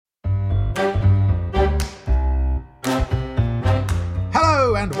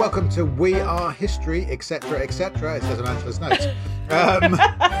and welcome to We Are History, etc., etc. It says on Angela's notes.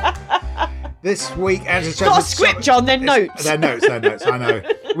 This week, Angela's chosen... Not a script, John, they're notes. They're notes, I know.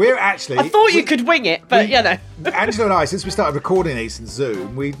 We're actually... I thought you could wing it, but, you know. Angela and I, since we started recording these in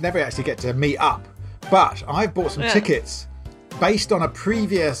Zoom, we never actually get to meet up. But I've bought some tickets based on a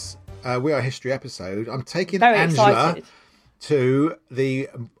previous We Are History episode. I'm taking Very Angela excited. to the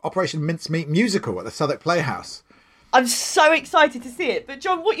Operation Mincemeat musical at the Southwark Playhouse. I'm so excited to see it. But,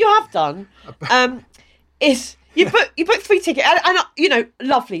 John, what you have done is... You booked 3 tickets, and you know,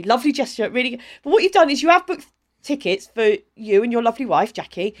 lovely gesture, really good. But what you've done is you have booked tickets for you and your lovely wife,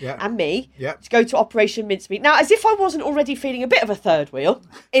 Jackie, and me, to go to Operation Mincemeat. Now, as if I wasn't already feeling a bit of a third wheel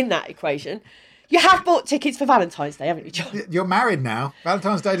in that equation, you have bought tickets for Valentine's Day, haven't you, John? You're married now.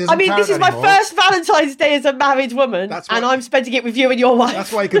 Valentine's Day doesn't I mean, count this is anymore. my first Valentine's Day as a married woman, and I'm spending it with you and your wife.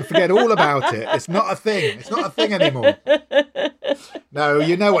 That's why you can forget all about it. It's not a thing. It's not a thing anymore. No,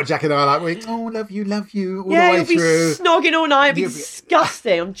 you know what Jack and I are like. We're, love you, all the way you'll be through. snogging all night. It'll be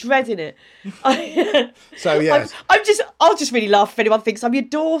disgusting. I'm dreading it. So, yes. I'll just really laugh if anyone thinks I'm your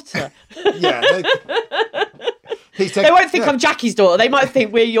daughter. Yeah. They won't think I'm Jackie's daughter. They might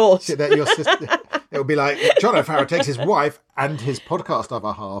think we're yours. That your sister. It'll be like John O'Farrell takes his wife and his podcast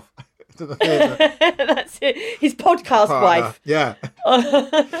other half to the theatre. That's it. His podcast wife. Yeah.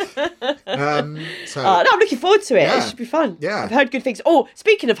 No, I'm looking forward to it. Yeah. It should be fun. Yeah. I've heard good things. Oh,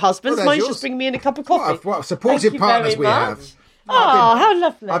 speaking of husbands, mine's yours. just bringing me in a cup of coffee. What supportive partners we have. Oh, how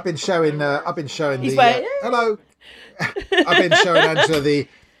lovely. I've been showing He's the waiting. hello. I've been showing Angela the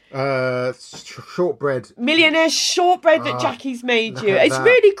shortbread. Millionaire shortbread that Jackie's made you. at It's that.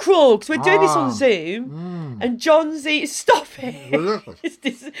 really cruel because we're doing this on Zoom and John's eating. Stop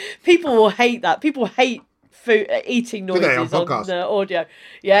it. People will hate that. People hate food eating noises on on podcast? audio.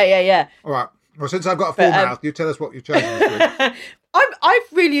 Yeah. All right. Well, since I've got a full mouth, you tell us what you've chosen this week.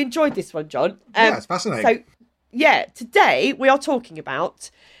 I've really enjoyed this one, John. Yeah, it's fascinating. So, today we are talking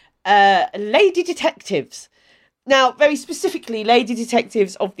about lady detectives. Now, very specifically, lady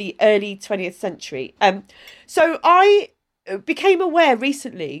detectives of the early 20th century. So I became aware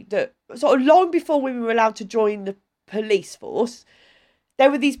recently that sort of long before women were allowed to join the police force, there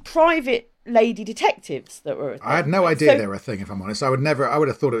were these private lady detectives that were a thing. I had no idea they were a thing, if I'm honest. I would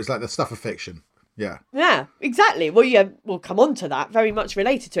have thought it was like the stuff of fiction. Yeah. Yeah, exactly. Well, yeah, we'll come on to that, very much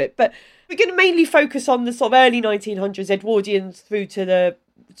related to it. But we're going to mainly focus on the sort of early 1900s, Edwardians through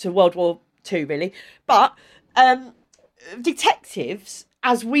to World War II, really. But detectives,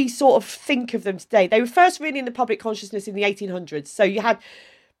 as we sort of think of them today, they were first really in the public consciousness in the 1800s. So you had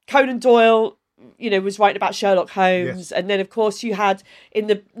Conan Doyle, was writing about Sherlock Holmes. Yes. And then, of course, you had in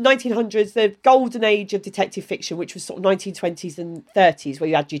the 1900s, the golden age of detective fiction, which was sort of 1920s and 30s, where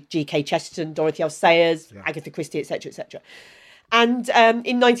you had your G.K. Chesterton, Dorothy L. Sayers, Agatha Christie, etc., etc. And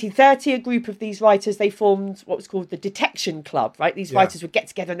in 1930, a group of these writers, they formed what was called the Detection Club, right? These writers would get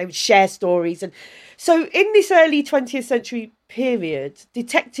together and they would share stories. And so in this early 20th century period,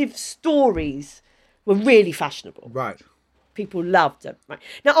 detective stories were really fashionable. Right. People loved them. Right.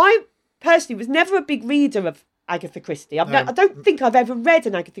 Now, I personally was never a big reader of Agatha Christie. I don't think I've ever read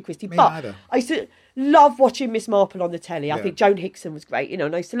an Agatha Christie, but neither. I used to love watching Miss Marple on the telly. I think Joan Hickson was great,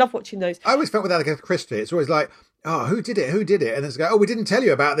 and I used to love watching those. I always felt with Agatha Christie, it's always like, oh, who did it? And it's like, oh, we didn't tell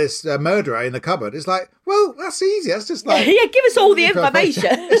you about this murderer in the cupboard. It's like, well, that's easy. That's just like... Yeah, give us all the information.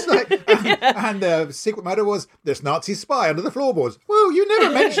 It's like, and the secret murder was this Nazi spy under the floorboards. Well, you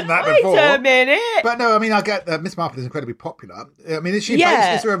never mentioned that before. Wait a minute. But no, I mean, I get Miss Marple is incredibly popular. I mean, is she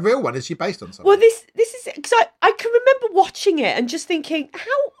based, is there a real one? Is she based on something? Well, this is... Because I can remember watching it and just thinking,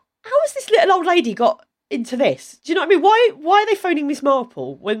 how has this little old lady got into this? Do you know what I mean? Why are they phoning Miss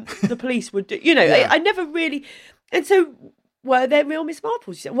Marple when the police would do... I never really... And so, were there real Miss Marples?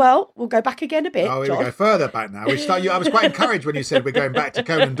 You said, well, we'll go back again a bit. Oh, here we go further back now. I was quite encouraged when you said we're going back to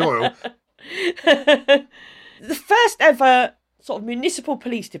Conan Doyle. The first ever sort of municipal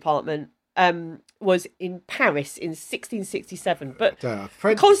police department was in Paris in 1667. But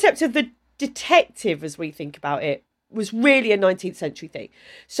the concept of the detective, as we think about it, was really a 19th century thing.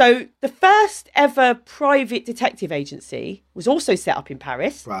 So the first ever private detective agency was also set up in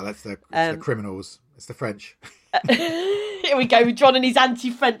Paris. Well, that's the criminals. It's the French. Here we go with John and his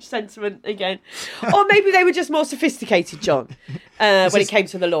anti-French sentiment again. Or maybe they were just more sophisticated, John, when it came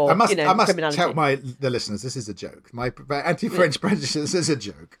to the law. I must criminality. tell the listeners this is a joke. My anti-French prejudice is a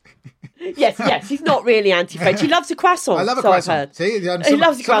joke. Yes, he's not really anti-French. He loves a croissant. I love a croissant. I've heard. See, he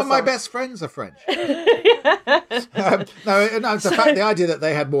loves a croissant. Some of my best friends are French. No, it's the idea that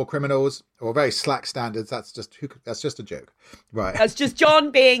they had more criminals or very slack standards. That's just a joke, right? That's just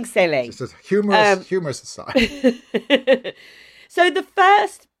John being silly. It's just humorous aside. So the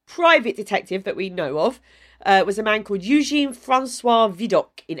first private detective that we know of was a man called Eugene Francois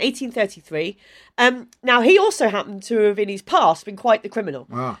Vidocq in 1833. Now, he also happened to have, in his past, been quite the criminal.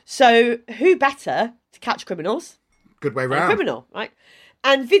 Ah. So who better to catch criminals? Good way than a round. criminal, right?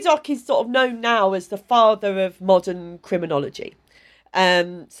 And Vidocq is sort of known now as the father of modern criminology.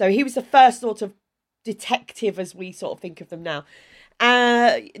 So he was the first sort of detective as we sort of think of them now.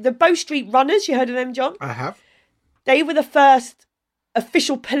 The Bow Street Runners, you heard of them, John? I have. They were the first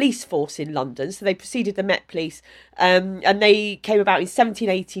official police force in London, so they preceded the Met Police, and they came about in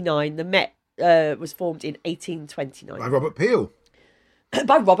 1789. The Met was formed in 1829. By Robert Peel.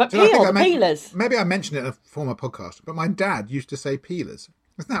 By Robert Peel, the Peelers. Maybe I mentioned it in a former podcast, but my dad used to say peelers.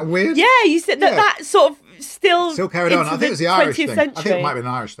 Isn't that weird? Yeah, you said that sort of still carried on. I think it was the Irish thing. Century. I think it might be an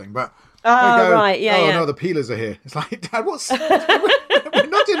Irish thing, but right, yeah, oh yeah. no, the peelers are here. It's like, Dad, what's we're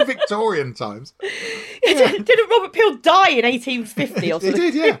not in Victorian times. Didn't Robert Peel die in 1850 or something?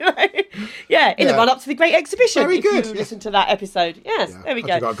 He did, yeah. In the run up to the Great Exhibition. Very good. If you listen to that episode. Yes, there we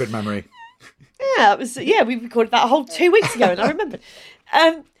go. You've got a good memory. Yeah, we recorded that a whole 2 weeks ago, and I remembered.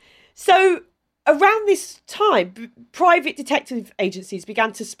 So around this time, private detective agencies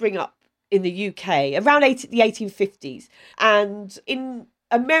began to spring up in the UK around the 1850s, and in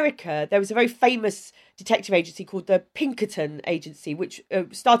America there was a very famous detective agency called the Pinkerton Agency, which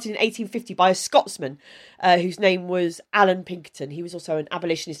started in 1850 by a Scotsman whose name was Alan Pinkerton. He was also an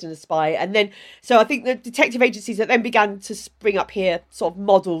abolitionist and a spy. And then, so I think the detective agencies that then began to spring up here sort of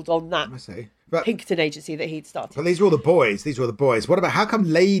modelled on that I see. Pinkerton Agency that he'd started. But these were all the boys. What about, how come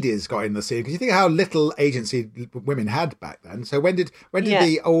ladies got in the scene? Because you think how little agency women had back then. So when did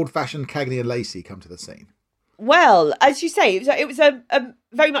the old-fashioned Cagney and Lacey come to the scene? Well, as you say, it was a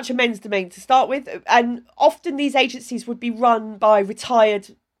very much a men's domain to start with, and often these agencies would be run by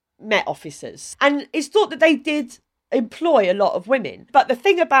retired Met officers. And it's thought that they did employ a lot of women. But the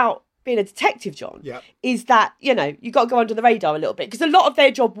thing about being a detective, John, is that, you got to go under the radar a little bit, because a lot of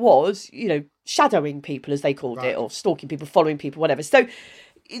their job was, shadowing people, as they called it, or stalking people, following people, whatever. So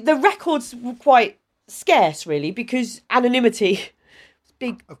the records were quite scarce, really, because anonymity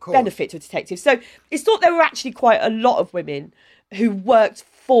big benefit to a detective. So it's thought there were actually quite a lot of women who worked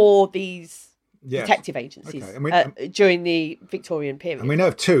for these detective agencies during the Victorian period. And we know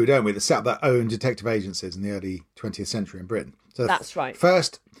of two, don't we, that set up their own detective agencies in the early 20th century in Britain. So that's right.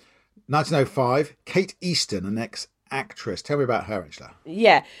 First, 1905, Kate Easton, an ex-actress. Tell me about her, Angela.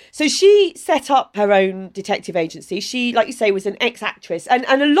 Yeah. So she set up her own detective agency. She, like you say, was an ex-actress. And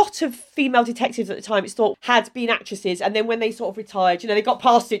a lot of female detectives at the time, it's thought, had been actresses. And then when they sort of retired, they got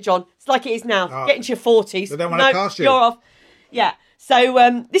past it, John. It's like it is now. Get into your 40s. They don't want to cast you. You're off. Yeah.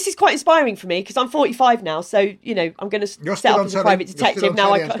 So this is quite inspiring for me, because I'm 45 now. So, I'm going to set up as a private detective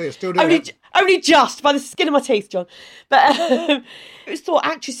now. Only just by the skin of my teeth, John. But it was thought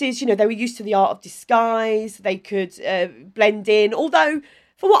actresses, they were used to the art of disguise. They could blend in. Although,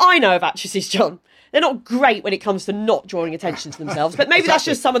 from what I know of actresses, John, they're not great when it comes to not drawing attention to themselves. But maybe that's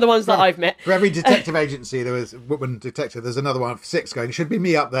just some of the ones that I've met. For every detective agency, there was a woman detective. There's another one for 6 going, should be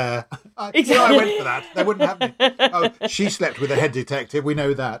me up there. Exactly. I went for that. They wouldn't have me. Oh, she slept with a head detective. We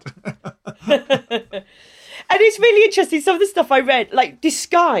know that. And it's really interesting, some of the stuff I read, like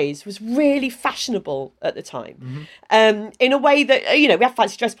disguise was really fashionable at the time. Mm-hmm. In a way that, we have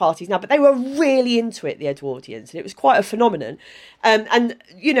fancy dress parties now, but they were really into it, the Edwardians, and it was quite a phenomenon. And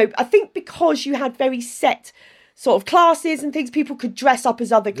I think because you had very set sort of classes and things, people could dress up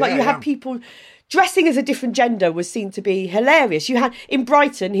as other, had people dressing as a different gender was seen to be hilarious. You had here in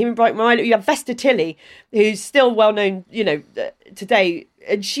Brighton, you have Vesta Tilley, who's still well known, today.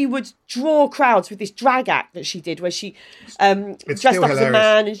 And she would draw crowds with this drag act that she did, where she dressed up as a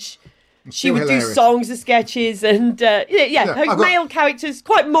man, and she would do songs and sketches, and her male characters,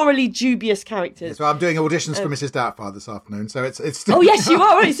 quite morally dubious characters. So I'm doing auditions for Mrs. Doubtfire this afternoon, so it's still. Oh yes, you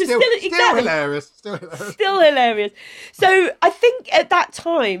are. Right. So still hilarious. Still hilarious. So I think at that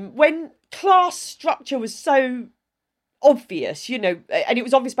time, when class structure was so obvious, and it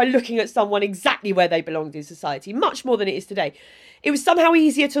was obvious by looking at someone exactly where they belonged in society, much more than it is today. It was somehow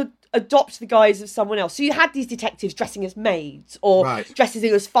easier to adopt the guise of someone else. So you had these detectives dressing as maids or dressing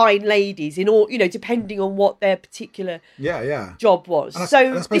as fine ladies, in all, depending on what their particular job was. And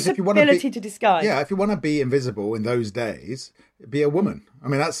so this ability to disguise. Yeah, if you want to be invisible in those days, be a woman. I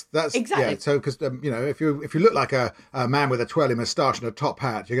mean, that's exactly. Yeah. So because if you look like a man with a twirly moustache and a top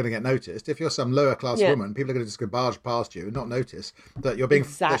hat, you're going to get noticed. If you're some lower class woman, people are going to just go barge past you and not notice that you're being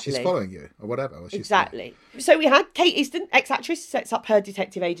that she's following you or whatever. Or exactly. So we had Kate Easton, ex-actress, sets up her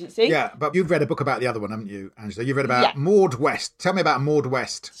detective agency. Yeah, but you've read a book about the other one, haven't you, Angela? You've read about Maud West. Tell me about Maud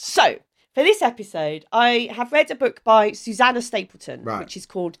West. So For this episode, I have read a book by Susanna Stapleton, Right. which is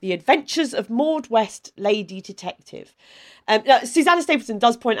called The Adventures of Maud West, Lady Detective. Susanna Stapleton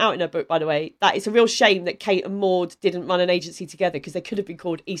does point out in her book, by the way, that it's a real shame that Kate and Maud didn't run an agency together because they could have been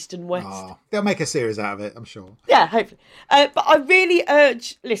called East and West. Oh, they'll make a series out of it, I'm sure. Yeah, hopefully. But I really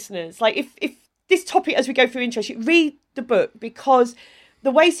urge listeners, like if this topic as we go through interests you, read the book, because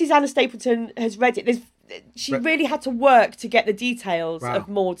the way Susanna Stapleton has read it, she really had to work to get the details of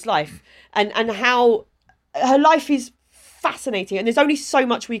Maud's life and how her life is fascinating, and there's only so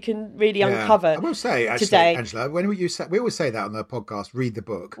much we can really uncover. I will say, actually, today. Angela, we always say that on the podcast, read the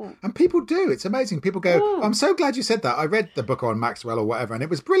book, and people do. It's amazing. People go, I'm so glad you said that. I read the book on Maxwell or whatever, and it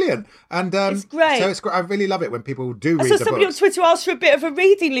was brilliant. And it's great. So it's great. I really love it when people do read I the saw somebody book. on Twitter asked for a bit of a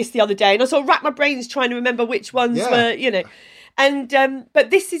reading list the other day, and I sort of racked my brains trying to remember which ones were, And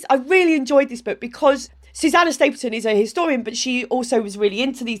but I really enjoyed this book because Susanna Stapleton is a historian, but she also was really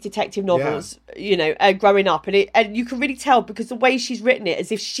into these detective novels, growing up, and you can really tell because the way she's written it,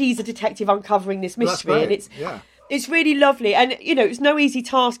 as if she's a detective uncovering this mystery, and it's really lovely. And it's no easy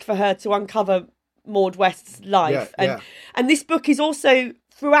task for her to uncover Maud West's life, and this book is also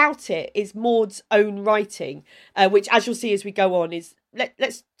throughout it is Maud's own writing, which, as you'll see as we go on, is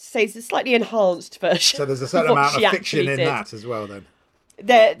let's say it's a slightly enhanced version. So there's a certain amount of fiction in that as well, then.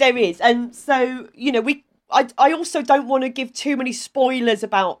 There is, and so I also don't want to give too many spoilers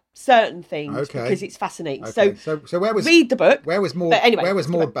about certain things because it's fascinating. Okay. So read the book. Where was Maud? Anyway, where was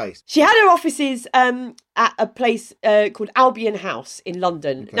Maud based? She had her offices at a place called Albion House in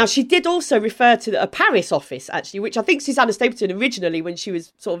London. Okay. Now she did also refer to a Paris office actually, which I think Susanna Stapleton originally, when she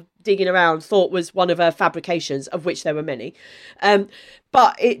was sort of digging around, thought was one of her fabrications, of which there were many.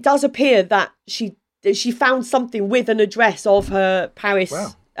 But it does appear that she found something with an address of her Paris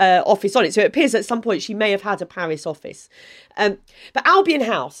office on it. So it appears at some point she may have had a Paris office. But Albion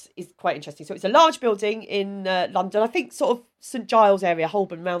House is quite interesting. So it's a large building in London, I think sort of St Giles area,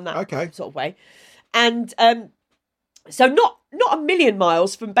 Holborn, around that sort of way. And so not a million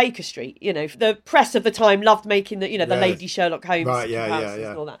miles from Baker Street. The press of the time loved making the Lady Sherlock Holmes comparisons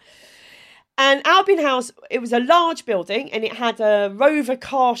and all that. And Albion House, it was a large building, and it had a Rover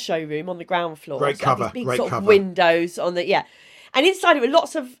car showroom on the ground floor. Great cover, these big great sort cover. of windows on the And inside it were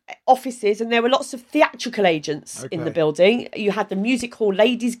lots of offices, and there were lots of theatrical agents in the building. You had the Music Hall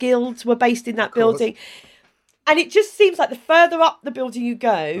Ladies Guilds were based in that building. And it just seems like the further up the building you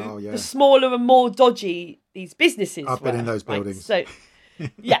go, the smaller and more dodgy these businesses were. I've been in those buildings. So,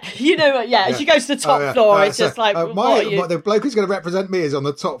 as you go to the top floor, it's just like, what are you? The bloke who's going to represent me is on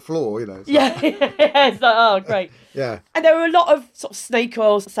the top floor, It's like, oh, great. Yeah. And there were a lot of sort of snake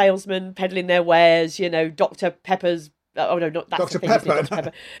oil salesmen peddling their wares, Dr. Pepper's. Oh no, not that's Dr. the thing, Pepper. Dr.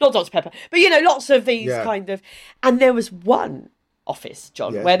 Pepper. Not Dr. Pepper. But lots of these kind of. And there was one office,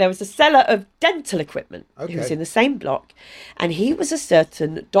 John, where there was a seller of dental equipment who was in the same block, and he was a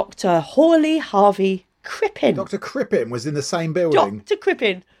certain Dr. Hawley Harvey Crippen. Dr. Crippen was in the same building. Dr.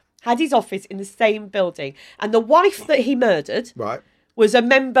 Crippen had his office in the same building, and the wife that he murdered was a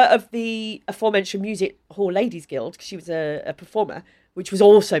member of the aforementioned Music Hall Ladies Guild, because she was a performer, which was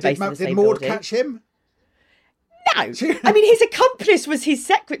also based in the same building. Did Maud catch him? No, I mean his accomplice was his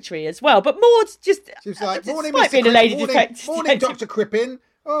secretary as well. But Maud's just she was like, "Morning, despite Mr. being a lady detective. Morning, Dr. Crippen.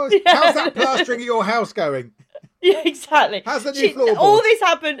 Oh, how's that plastering of your house going? Yeah, exactly. How's the new floorboard? All this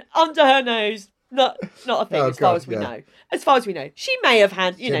happened under her nose. Not a thing, as far as we know. As far as we know, she may have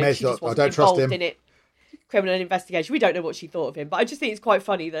had, she just wasn't involved in it. Criminal investigation. We don't know what she thought of him, but I just think it's quite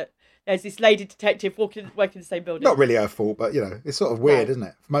funny that there's this lady detective working in the same building. Not really her fault, but it's sort of weird, isn't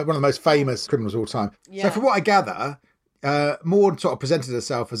it? One of the most famous criminals of all time. Yeah. So from what I gather, Maud sort of presented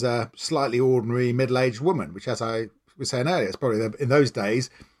herself as a slightly ordinary middle-aged woman, which, as I was saying earlier, it's probably in those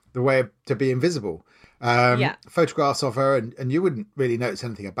days the way to be invisible. Photographs of her, and you wouldn't really notice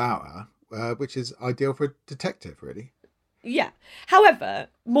anything about her, which is ideal for a detective, really. Yeah. However,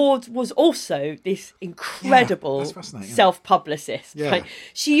 Maud was also this incredible self-publicist. Yeah. Right?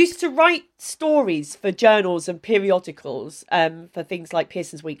 She used to write stories for journals and periodicals, for things like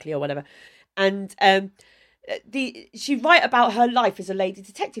Pearson's Weekly or whatever. And she'd write about her life as a lady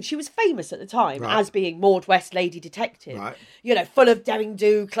detective. She was famous at the time as being Maud West, Lady Detective. Right. Full of daring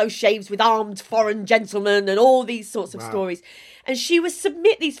do, close shaves with armed foreign gentlemen, and all these sorts of stories. And she would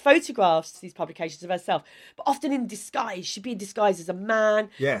submit these photographs to these publications of herself, but often in disguise. She'd be in disguise as a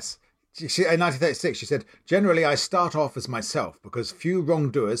man. Yes. In 1936, she said, "Generally, I start off as myself because few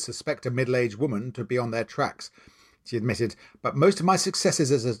wrongdoers suspect a middle-aged woman to be on their tracks." She admitted, "But most of my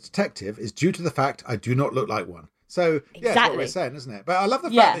successes as a detective is due to the fact I do not look like one." So, that's what we're saying, isn't it? But I love the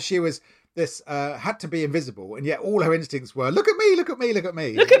fact that she was this had to be invisible, and yet all her instincts were, look at me, look at me, look at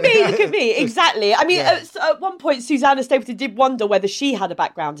me. Look at me, look at me. Exactly. I mean, at one point, Susanna Stapleton did wonder whether she had a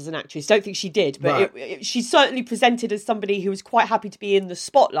background as an actress. Don't think she did, but she certainly presented as somebody who was quite happy to be in the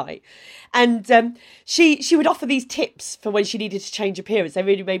spotlight. And she would offer these tips for when she needed to change appearance. They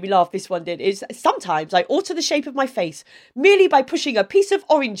really made me laugh. This one did. Is sometimes I alter the shape of my face merely by pushing a piece of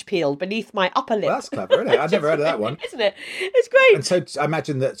orange peel beneath my upper lip. Well, that's clever, isn't it? I've never heard of that one. Isn't it? It's great. And so I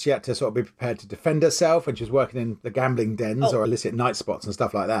imagine that she had to sort of be prepared to defend herself when she was working in the gambling dens or illicit night spots and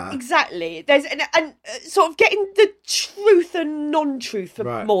stuff like that. Exactly. There's and sort of getting the truth and non-truth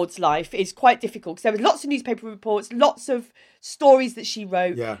of Maud's life is quite difficult because there was lots of newspaper reports, lots of stories that she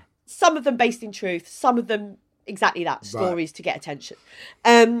wrote. Yeah. Some of them based in truth, some of them exactly that, stories to get attention.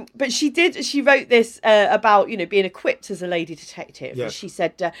 But she wrote this about, being equipped as a lady detective. Yes. She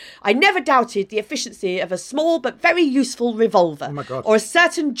said, I never doubted the efficiency of a small but very useful revolver or a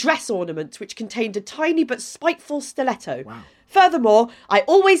certain dress ornament which contained a tiny but spiteful stiletto. Wow. Furthermore, I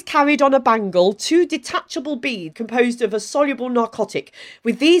always carried on a bangle 2 detachable beads composed of a soluble narcotic.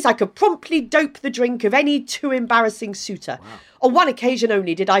 With these, I could promptly dope the drink of any too embarrassing suitor. Wow. On one occasion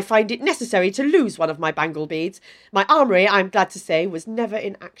only did I find it necessary to lose one of my bangle beads. My armoury, I'm glad to say, was never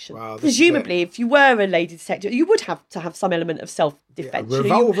in action. Wow, presumably, if you were a lady detective, you would have to have some element of self-defence. Yeah, a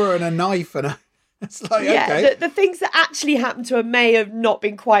revolver and a knife and a... It's like, okay. The things that actually happened to her may have not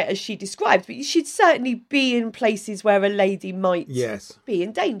been quite as she described, but she'd certainly be in places where a lady might be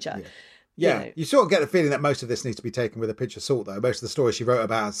in danger. Yeah. You sort of get the feeling that most of this needs to be taken with a pinch of salt, though. Most of the stories she wrote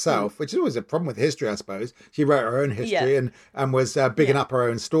about herself, which is always a problem with history, I suppose. She wrote her own history and was bigging up her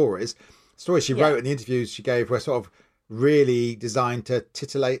own stories. Stories she wrote and the interviews she gave were sort of really designed to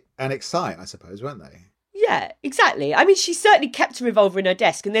titillate and excite, I suppose, weren't they? Yeah, exactly. I mean, she certainly kept a revolver in her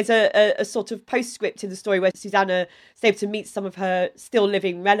desk, and there's a sort of postscript in the story where Susanna Stapleton meets some of her still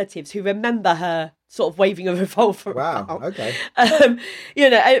living relatives who remember her sort of waving a revolver. Wow, about. Okay.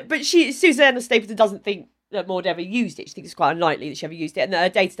 But Susanna Stapleton doesn't think that Maud ever used it. She thinks it's quite unlikely that she ever used it, and that her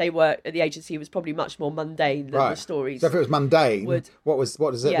day-to-day work at the agency was probably much more mundane than the stories. So if it was mundane, what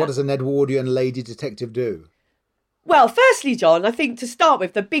does an Edwardian lady detective do? Well, firstly, John, I think to start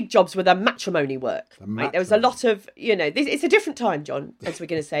with, the big jobs were the matrimony work. Right? There was a lot of, it's a different time, John, as we're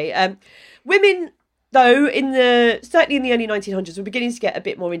going to say. Women, though, certainly in the early 1900s, were beginning to get a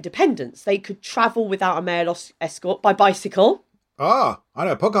bit more independence. They could travel without a male escort by bicycle. Ah, I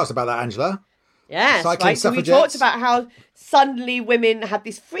know a podcast about that, Angela. Yes, right. So we talked about how suddenly women had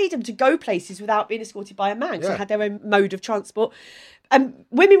this freedom to go places without being escorted by a man. So they had their own mode of transport. And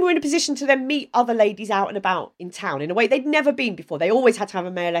women were in a position to then meet other ladies out and about in town in a way they'd never been before. They always had to have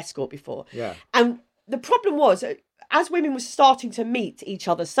a male escort before. Yeah. And the problem was, as women were starting to meet each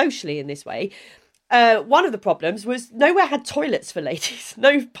other socially in this way, one of the problems was nowhere had toilets for ladies,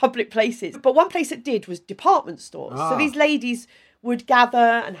 no public places. But one place that did was department stores. So these ladies would gather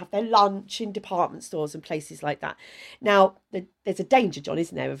and have their lunch in department stores and places like that. Now, there's a danger, John,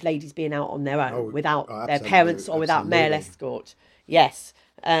 isn't there, of ladies being out on their own without their parents or without male escort. Yes.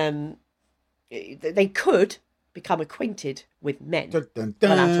 They could become acquainted with men while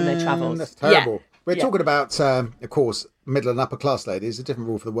out on their travels. That's terrible. Yeah. We're talking about, of course, middle and upper class ladies. A different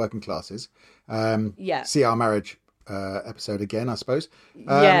rule for the working classes. See our marriage episode again, I suppose.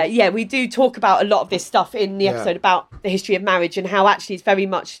 We do talk about a lot of this stuff in the episode about the history of marriage and how actually it's very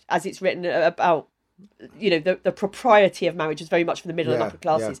much, as it's written about, the propriety of marriage is very much for the middle and upper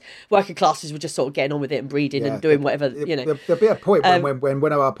classes. Working classes were just sort of getting on with it and breeding and doing whatever, There'll be a point when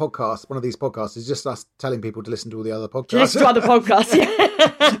one of our podcasts, one of these podcasts, is just us telling people to listen to all the other podcasts. To listen to other podcasts,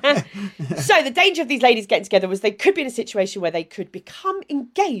 So the danger of these ladies getting together was they could be in a situation where they could become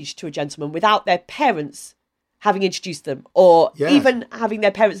engaged to a gentleman without their parents having introduced them or even having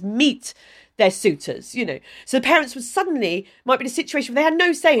their parents meet their suitors, So the parents might be in a situation where they had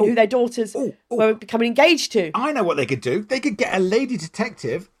no say in who their daughters were becoming engaged to. I know what they could do. They could get a lady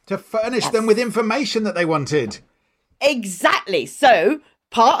detective to furnish them with information that they wanted. Exactly. So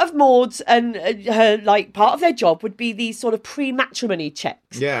part of Maud's and her, part of their job would be these sort of pre-matrimony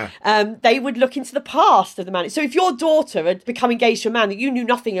checks. Yeah. They would look into the past of the man. So if your daughter had become engaged to a man that you knew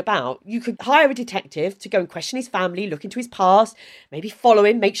nothing about, you could hire a detective to go and question his family, look into his past, maybe follow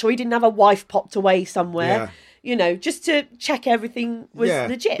him, make sure he didn't have a wife popped away somewhere. Just to check everything was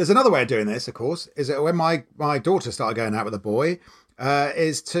legit. There's another way of doing this, of course, is that when my daughter started going out with a boy,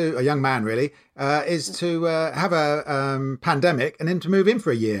 is to a young man really is to have a pandemic and him to move in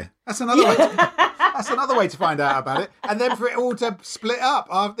for a year. That's another way. That's another way to find out about it. And then for it all to split up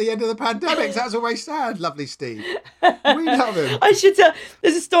after the end of the pandemic. That's always sad. Lovely Steve. We love him. I should tell.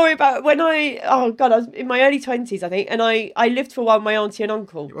 There's a story about when I was in my early 20s, I think, and I lived for a while with my auntie and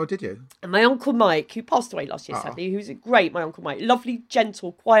uncle. Oh, did you? And my uncle Mike, who passed away last year, sadly, who's a great, my uncle Mike, lovely,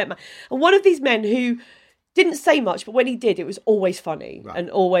 gentle, quiet man. And one of these men who didn't say much, but when he did, it was always funny and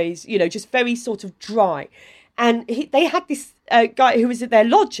always, just very sort of dry. And they had this guy who was their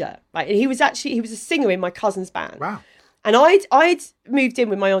lodger, right? And he was a singer in my cousin's band. Wow. And I'd moved in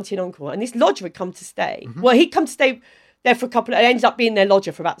with my auntie and uncle, and this lodger had come to stay. Mm-hmm. Well, he'd come to stay there for I ended up being their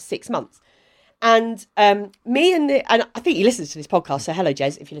lodger for about 6 months. And me and I think he listens to this podcast, so hello,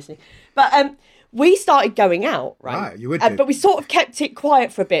 Jez, if you're listening. But we started going out, right? You would do. But we sort of kept it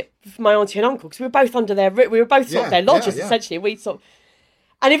quiet for a bit for my auntie and uncle, because we were both under we were both sort of their lodgers, essentially.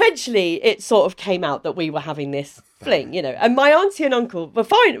 And eventually it sort of came out that we were having this fling, And my auntie and uncle were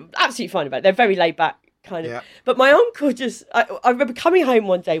fine, absolutely fine about it. They're very laid back, kind of. Yeah. But my uncle I remember coming home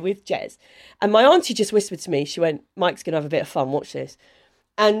one day with Jez, and my auntie just whispered to me, she went, "Mike's going to have a bit of fun, watch this."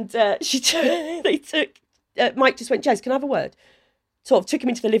 And Mike just went, "Jez, can I have a word?" Sort of took him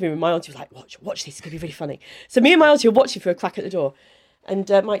into the living room. My auntie was like, watch this, it's going to be really funny. So me and my auntie were watching through a crack at the door. And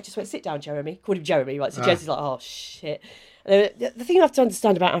Mike just went, "Sit down, Jeremy." Called him Jeremy, right? So Jez is like, "Oh, shit." And the thing you have to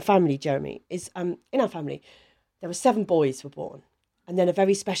understand about our family, Jeremy, is in our family, there were 7 boys were born. And then a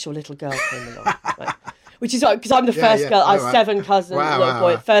very special little girl came along. Right? Which is because I'm the first girl. I have 7 cousins, little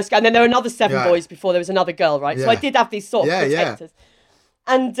boy, first girl. And then there were another 7 boys before there was another girl, right? So I did have these sort of protectors.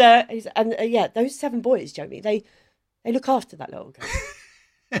 And those 7 boys, Jeremy, they look after that little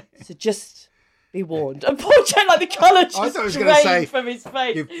girl. So just be warned. And poor Jen, like the colour just drained from his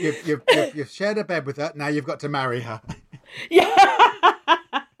face. You've shared a bed with her. Now you've got to marry her. Yeah.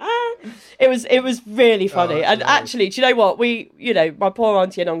 It was really funny. And actually, do you know what? My poor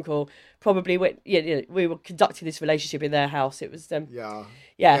auntie and uncle probably went, we were conducting this relationship in their house. It was,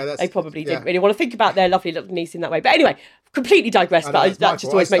 they probably didn't really want to think about their lovely little niece in that way. But anyway, completely digressed, but that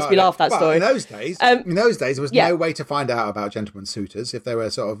just always makes me laugh, that story. In those days, there was no way to find out about gentlemen suitors if they were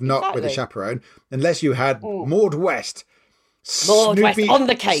sort of not with a chaperone, unless you had Maud West. Maud West on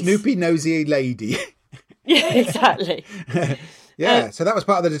the case. Snoopy nosy lady. Yeah, exactly. So that was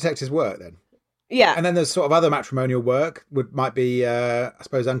part of the detective's work then. Yeah. And then there's sort of other matrimonial work might be, I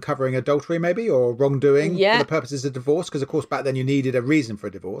suppose, uncovering adultery maybe, or wrongdoing for the purposes of divorce, because of course back then you needed a reason for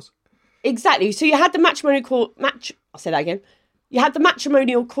a divorce. Exactly. So you had the I'll say that again. You had the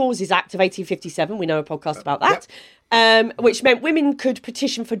Matrimonial Causes Act of 1857. We know a podcast about that, which meant women could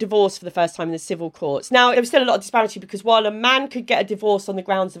petition for divorce for the first time in the civil courts. Now, there was still a lot of disparity, because while a man could get a divorce on the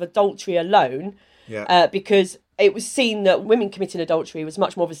grounds of adultery alone, because it was seen that women committing adultery was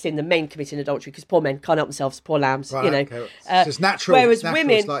much more of a sin than men committing adultery, because poor men can't help themselves, poor lambs, Okay. So it's natural. Whereas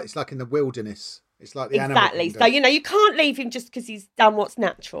women... It's like in the wilderness. It's like the exactly. So, you can't leave him just because he's done what's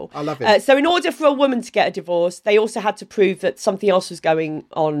natural. I love it. So in order for a woman to get a divorce, they also had to prove that something else was going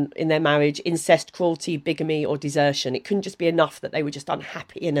on in their marriage: incest, cruelty, bigamy, or desertion. It couldn't just be enough that they were just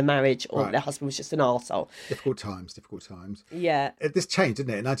unhappy in a marriage, or their husband was just an arsehole. Difficult times. Yeah. This changed,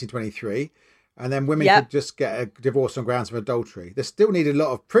 didn't it, in 1923? And then women could just get a divorce on grounds of adultery. They still needed a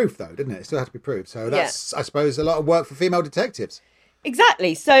lot of proof, though, didn't it? It still had to be proved. So that's, I suppose, a lot of work for female detectives.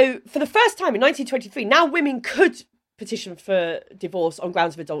 Exactly. So for the first time in 1923, now women could petition for divorce on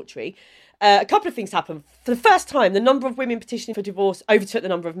grounds of adultery. A couple of things happened. For the first time, the number of women petitioning for divorce overtook the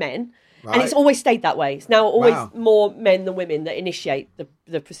number of men. Right. And it's always stayed that way. It's now always more men than women that initiate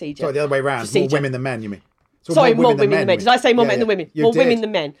the procedure. Sorry, the other way around. More women than men, you mean? Sorry, more women than men. Did I say more men than women? More women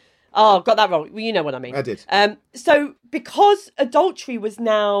than men. Oh, got that wrong. Well, you know what I mean. I did. So because adultery was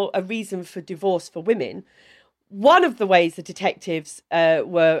now a reason for divorce for women, one of the ways the detectives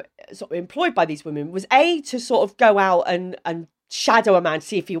were sort of employed by these women was to sort of go out and shadow a man to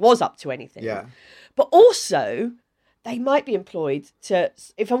see if he was up to anything. Yeah. But also, they might be employed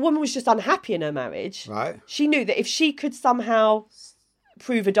if a woman was just unhappy in her marriage, she knew that if she could somehow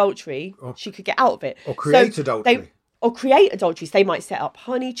prove adultery, she could get out of it. Or create adultery. Or create adultery. So they might set up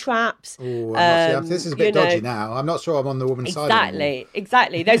honey traps. This is a bit dodgy now. I'm not sure I'm on the woman's side anymore.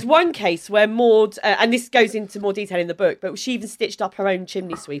 Exactly. There's one case where Maud, and this goes into more detail in the book, but she even stitched up her own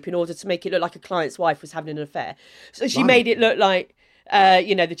chimney sweep in order to make it look like a client's wife was having an affair. So she made it look like,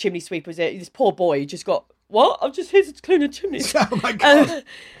 the chimney sweep was this poor boy who just got, what? I'm just here to clean a chimney. Oh my God.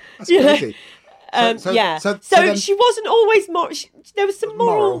 That's crazy. So she wasn't always there was some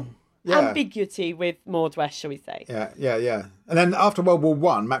moral ambiguity with Maud West, shall we say. Yeah. And then after World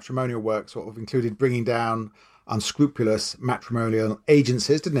War I, matrimonial work sort of included bringing down unscrupulous matrimonial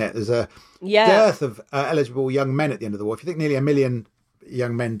agencies, didn't it? There's a dearth of eligible young men at the end of the war. If you think nearly 1 million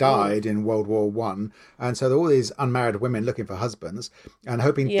young men died in World War One, and so there were all these unmarried women looking for husbands and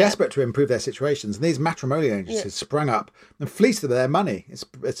hoping, desperate to improve their situations. And these matrimonial agencies sprung up and fleeced them their money. It's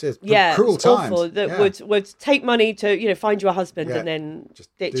cruel times. Awful that would take money to find you a husband and then just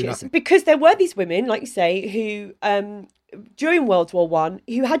ditch do it. nothing. Because there were these women, like you say, who during World War One,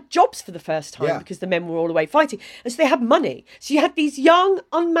 who had jobs for the first time because the men were all away fighting, and so they had money. So you had these young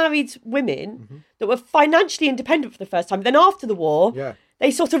unmarried women that were financially independent for the first time. Then after the war, they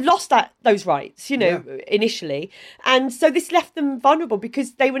sort of lost those rights, initially. And so this left them vulnerable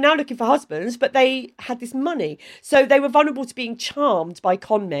because they were now looking for husbands, but they had this money. So they were vulnerable to being charmed by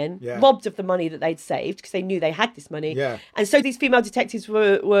con men, robbed of the money that they'd saved because they knew they had this money. Yeah. And so these female detectives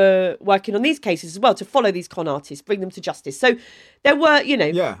were working on these cases as well to follow these con artists, bring them to justice. So there were,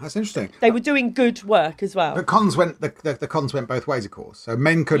 Yeah, that's interesting. They were doing good work as well. But the cons went both ways, of course. So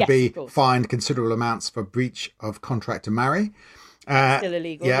men could be fined considerable amounts for breach of contract to marry. Still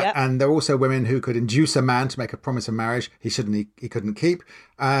illegal. Yeah, and there were also women who could induce a man to make a promise of marriage he couldn't keep,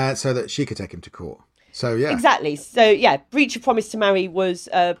 so that she could take him to court. So exactly. So breach of promise to marry was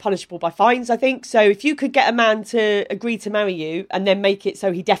punishable by fines, I think. So if you could get a man to agree to marry you and then make it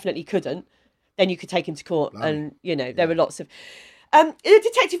so he definitely couldn't, then you could take him to court. Blimey. And there were lots of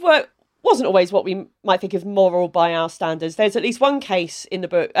detective work. Wasn't always what we might think of moral by our standards. There's at least one case in the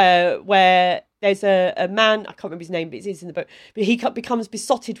book where there's a man, I can't remember his name, but it is in the book, but he becomes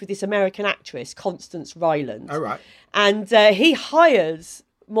besotted with this American actress, Constance Ryland. Oh, right. And he hires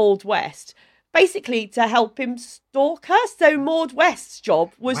Maud West basically to help him stalk her. So Maud West's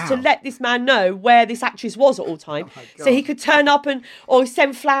job was to let this man know where this actress was at all time. So he could turn up or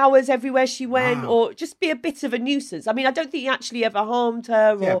send flowers everywhere she went or just be a bit of a nuisance. I mean, I don't think he actually ever harmed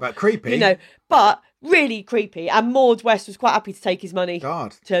her. But creepy. But really creepy. And Maud West was quite happy to take his money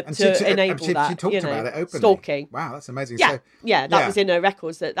to enable that. She talked about it openly. Stalking. Wow, that's amazing. Yeah, that was in her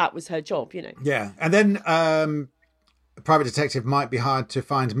records that was her job, Yeah, and then a private detective might be hired to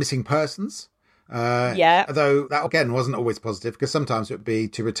find missing persons. Although that again wasn't always positive because sometimes it would be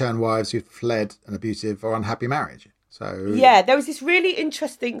to return wives who'd fled an abusive or unhappy marriage. So there was this really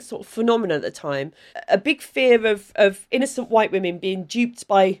interesting sort of phenomenon at the time, a big fear of innocent white women being duped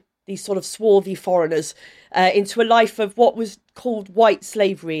by these sort of swarthy foreigners into a life of what was called white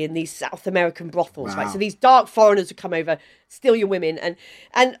slavery in these South American brothels, right? So these dark foreigners would come over, steal your women,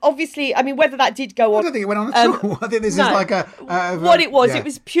 and obviously, I mean, whether that did go on, I don't think it went on at all. I think this is like what it was. It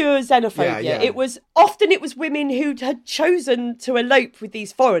was pure xenophobia. It was women who had chosen to elope with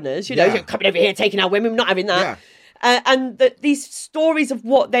these foreigners. You're coming over here taking our women. We're not having that. And these stories of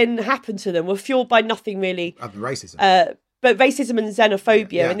what then happened to them were fueled by nothing really. Racism. But racism and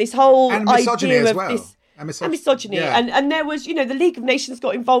xenophobia and this whole idea of this. And misogyny. And there was, the League of Nations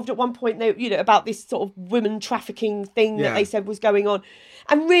got involved at one point, they, about this sort of women trafficking thing that they said was going on.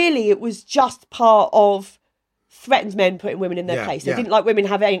 And really, it was just part of threatened men putting women in their place. They didn't like women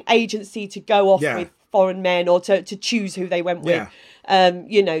having agency to go off with foreign men or to choose who they went with.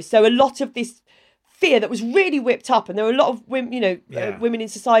 So a lot of this fear that was really whipped up, and there were a lot of women, women in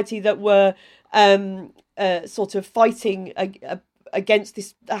society that were sort of fighting against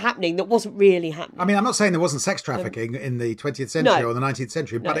this happening that wasn't really happening. I mean, I'm not saying there wasn't sex trafficking in the 20th century or the 19th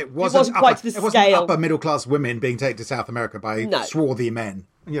century, but it wasn't quite to the scale. It wasn't upper middle class women being taken to South America by swarthy men.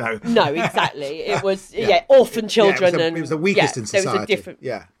 No, exactly. It was orphan children, it was the weakest in society. There was a different.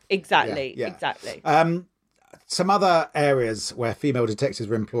 Exactly. Some other areas where female detectives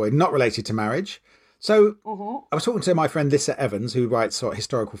were employed, not related to marriage. So I was talking to my friend Lissa Evans, who writes sort of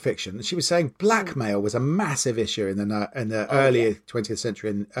historical fiction, and she was saying blackmail was a massive issue in the early 20th century,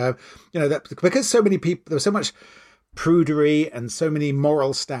 and that because so many people, there was so much prudery and so many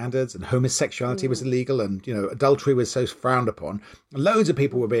moral standards, and homosexuality was illegal, and adultery was so frowned upon. Loads of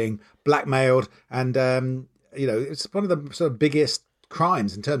people were being blackmailed, and it's one of the sort of biggest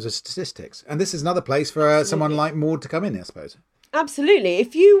crimes in terms of statistics. And this is another place for someone like Maud to come in, I suppose. Absolutely.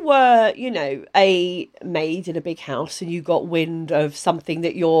 If you were, a maid in a big house and you got wind of something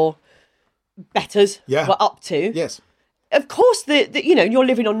that your betters were up to, of course, you're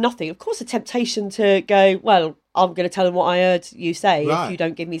living on nothing. Of course, the temptation to go, well, I'm going to tell them what I heard you say if you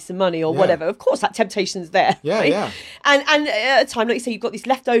don't give me some money or whatever. Of course, that temptation's there. And at a time, like you say, you've got this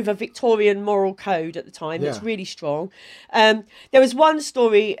leftover Victorian moral code at the time that's really strong. There was one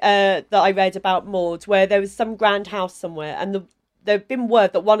story that I read about Maud where there was some grand house somewhere, and there had been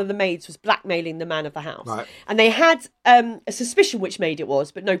word that one of the maids was blackmailing the man of the house. Right. And they had a suspicion which maid it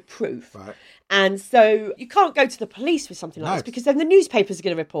was, but no proof. Right. And so you can't go to the police with something like this because then the newspapers are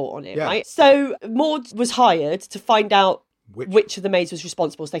going to report on it, right? So Maud was hired to find out which of the maids was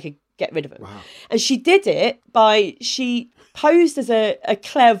responsible so they could get rid of him. Wow. And she did it by, she posed as a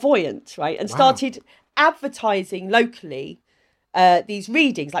clairvoyant, right, and started advertising locally these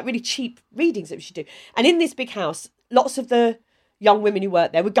readings, like really cheap readings that we should do. And in this big house, lots of the young women who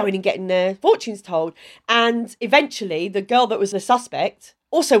worked there were going and getting their fortunes told. And eventually, the girl that was a suspect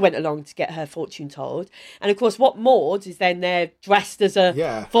also went along to get her fortune told. And of course, what Maud is then there dressed as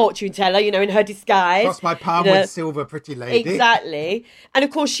a fortune teller, in her disguise. Cross my palm with silver, pretty lady. Exactly. And of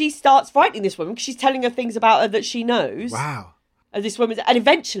course, she starts frightening this woman because she's telling her things about her that she knows. Wow. And this woman, and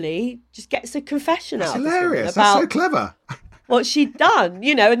eventually just gets a confession That's out of hilarious. This woman about That's so clever. what she'd done,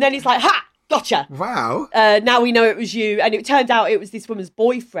 and then it's like, ha! Gotcha. Wow. Now we know it was you. And it turned out it was this woman's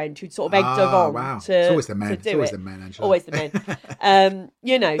boyfriend who'd sort of egged her on it's always the men. to do it's always it. the men, Angela. Always the men.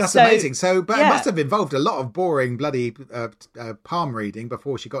 That's amazing. So, but it must have involved a lot of boring bloody palm reading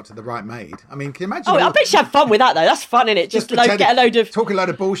before she got to the right maid. I mean, can you imagine? I bet she had fun with that though. That's fun, innit? Just get a load of talking a load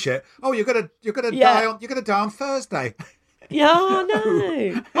of bullshit. Oh, you're gonna die on Thursday. Yeah, I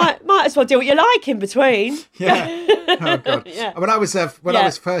know. Might as well do what you like in between. Yeah. Oh God. Yeah. When I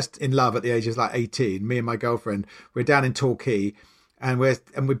was first in love at the age of like 18, me and my girlfriend were down in Torquay, and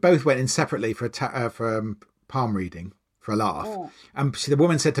we both went in separately for palm reading for a laugh. Oh. And the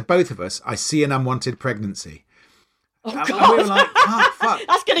woman said to both of us, "I see an unwanted pregnancy." Oh, God. And we were like, oh, fuck.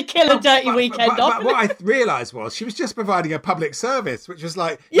 That's going to kill a dirty weekend off. But what I realised was she was just providing a public service, which was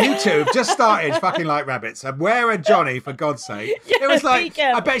like, YouTube just started fucking like rabbits. And where are Johnny, for God's sake? It was like,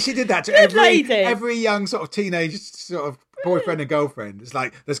 I bet she did that to every young sort of teenage sort of boyfriend and girlfriend. It's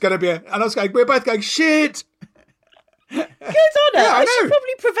like, there's going to be and I was going, we're both going, shit. Good on her. Yeah, she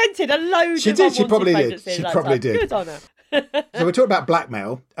probably prevented a load of unwanted She probably did. She probably did. Good on her. So we're talking about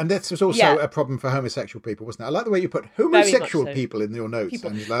blackmail, and this was also a problem for homosexual people, wasn't it? I like the way you put homosexual people in your notes.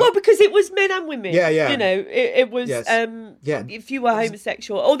 Well, because it was men and women. Yeah. It was. Yes. If you were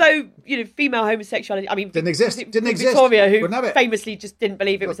homosexual, although female homosexuality, I mean, didn't exist. Victoria, who famously just didn't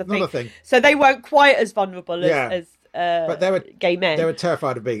believe it was a thing. So they weren't quite as vulnerable as but they were gay men. They were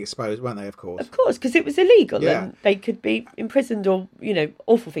terrified of being exposed, weren't they? Of course, because it was illegal and they could be imprisoned or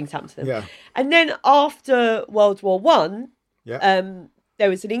awful things happened to them. Yeah. And then after World War One, there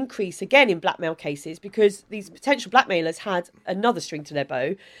was an increase again in blackmail cases because these potential blackmailers had another string to their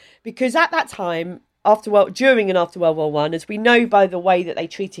bow, because at that time, during and after World War One, as we know by the way that they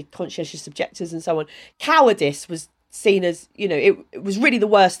treated conscientious objectors and so on, cowardice was seen as, it was really the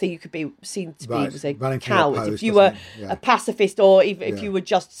worst thing you could be seen to be was a coward. If you were a pacifist or even if you were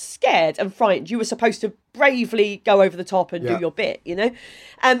just scared and frightened, you were supposed to bravely go over the top and do your bit,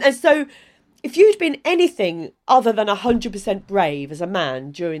 and so if you'd been anything other than 100% brave as a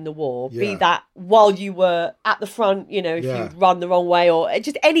man during the war, be that while you were at the front, if you'd run the wrong way or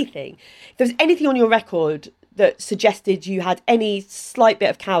just anything, if there was anything on your record that suggested you had any slight bit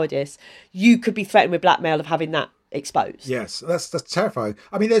of cowardice, you could be threatened with blackmail of having that exposed. Yes, that's terrifying.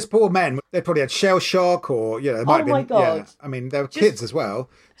 I mean, those poor men, they probably had shell shock or, it might have been, God. Yeah, I mean, they were kids as well.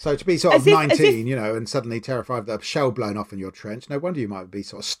 So to be sort of 19, and suddenly terrified of a shell blown off in your trench, no wonder you might be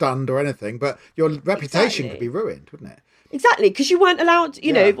sort of stunned or anything, but your reputation could be ruined, wouldn't it? Exactly, because you weren't allowed,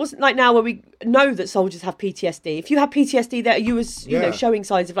 it wasn't like now where we know that soldiers have PTSD. If you had PTSD that you was, showing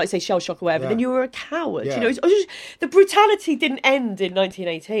signs of, like, say, shell shock or whatever, then you were a coward. Yeah. The brutality didn't end in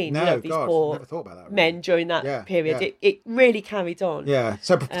 1918. No, these poor never thought about that, really. men during that period. Yeah. It really carried on. Yeah,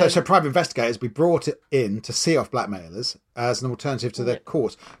 so private investigators, we brought it in to see off blackmailers as an alternative to the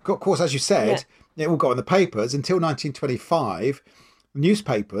courts. Of course, as you said, it all got in the papers until 1925.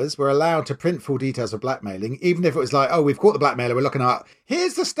 Newspapers were allowed to print full details of blackmailing, even if it was like, oh, we've caught the blackmailer, we're looking at,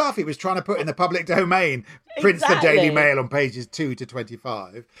 here's the stuff he was trying to put in the public domain. Prints the Daily Mail on pages 2 to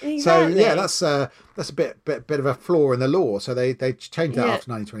 25. Exactly. So that's a bit of a flaw in the law. So they changed that after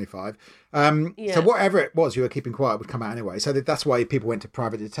 1925. So whatever it was you were keeping quiet would come out anyway. So that's why people went to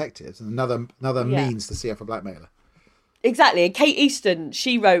private detectives, and another means to see off a blackmailer. Exactly. And Kate Easton,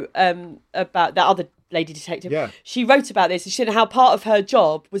 she wrote about that other lady detective. Yeah. She wrote about this and she said how part of her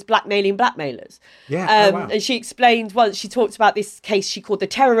job was blackmailing blackmailers. Yeah. And she explained once, she talked about this case she called the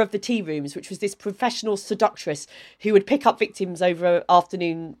Terror of the Tea Rooms, which was this professional seductress who would pick up victims over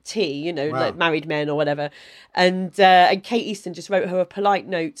afternoon tea, like married men or whatever. And Kate Easton just wrote her a polite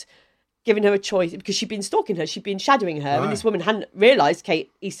note giving her a choice because she'd been stalking her, she'd been shadowing her, and this woman hadn't realised Kate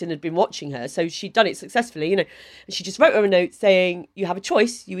Easton had been watching her, so she'd done it successfully, and she just wrote her a note saying, you have a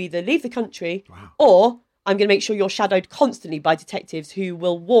choice, you either leave the country or I'm going to make sure you're shadowed constantly by detectives who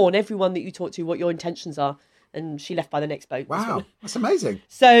will warn everyone that you talk to what your intentions are. And she left by the next boat. Wow, that's amazing.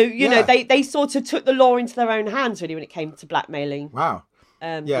 So, they sort of took the law into their own hands, really, when it came to blackmailing. Wow.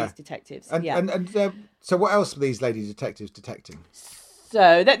 These detectives. And so what else were these lady detectives detecting?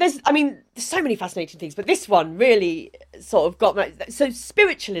 So there's so many fascinating things, but this one really sort of got me. So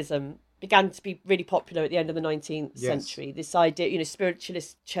spiritualism began to be really popular at the end of the 19th century. This idea,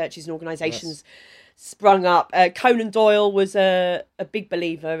 spiritualist churches and organisations sprung up. Conan Doyle was a big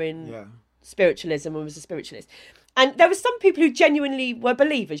believer in spiritualism and was a spiritualist. And there were some people who genuinely were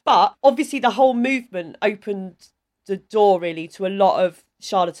believers, but obviously the whole movement opened the door really to a lot of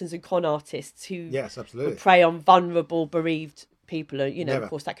charlatans and con artists who would prey on vulnerable, bereaved people. Of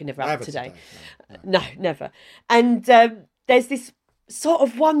course, that can never happen today. No, never. And there's this sort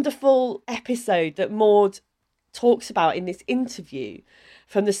of wonderful episode that Maud talks about in this interview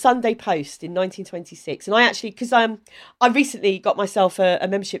from the Sunday Post in 1926. And I actually, because I recently got myself a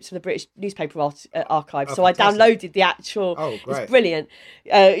membership to the British Newspaper Archive, so fantastic. I downloaded the actual. Oh, great! It's brilliant.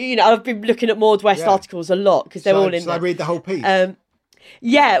 I've been looking at Maud West articles a lot because they're all in there. Shall I read the whole piece? Well,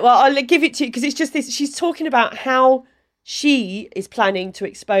 I'll give it to you because it's just this. She's talking about how she is planning to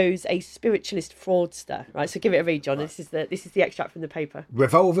expose a spiritualist fraudster, right? So give it a read, John. Right. This is the extract from the paper.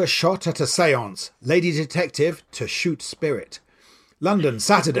 Revolver shot at a séance. Lady detective to shoot spirit. London,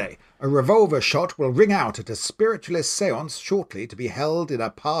 Saturday. A revolver shot will ring out at a spiritualist séance shortly to be held in a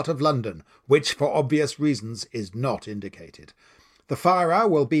part of London, which, for obvious reasons, is not indicated. The firer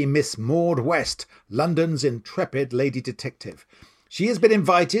will be Miss Maud West, London's intrepid lady detective. She has been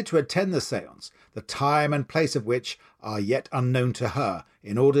invited to attend the séance, the time and place of which are yet unknown to her,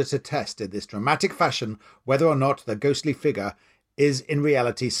 in order to test in this dramatic fashion whether or not the ghostly figure is in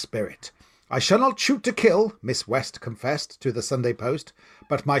reality spirit. I shall not shoot to kill, Miss West confessed to the Sunday Post,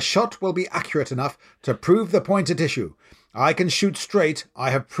 but my shot will be accurate enough to prove the point at issue. I can shoot straight.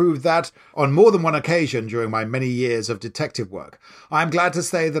 I have proved that on more than one occasion during my many years of detective work. I am glad to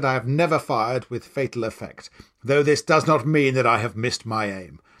say that I have never fired with fatal effect, though this does not mean that I have missed my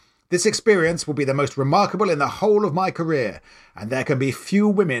aim. This experience will be the most remarkable in the whole of my career, and there can be few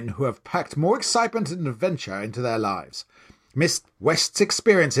women who have packed more excitement and adventure into their lives. Miss West's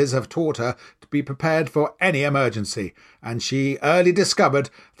experiences have taught her to be prepared for any emergency, and she early discovered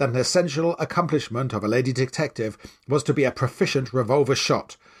that an essential accomplishment of a lady detective was to be a proficient revolver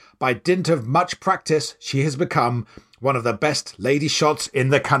shot. By dint of much practice, she has become one of the best lady shots in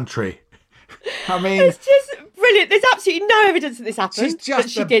the country. I mean, it's just brilliant. There's absolutely no evidence that this happened. She's just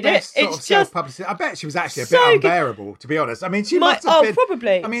she did best it. Sort of self-publicity. I bet she was actually a bit unbearable, to be honest. I mean, she must have been.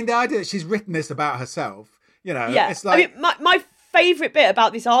 Probably. I mean, the idea that she's written this about herself, it's like. I mean, my favourite bit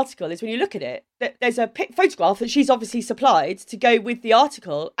about this article is when you look at it, there's a photograph that she's obviously supplied to go with the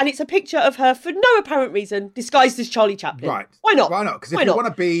article, and it's a picture of her for no apparent reason disguised as Charlie Chaplin. Right? Why not? Why not? Because if you want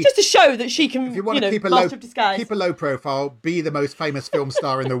to be just to show that she can, if you want to keep a low profile, be the most famous film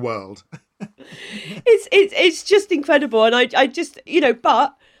star in the world. It's just incredible, and I just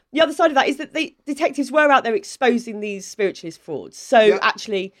but the other side of that is that the detectives were out there exposing these spiritualist frauds. So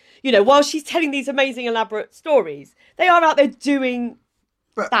actually, while she's telling these amazing elaborate stories, they are out there doing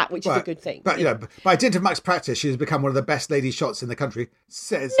which is a good thing. But by dint of much practice, she has become one of the best lady shots in the country.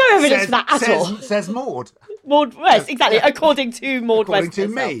 No evidence for that at all. Says Maud. Maud West, exactly. According to Maud West.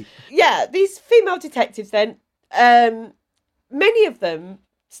 According to me. Yeah, these female detectives then, many of them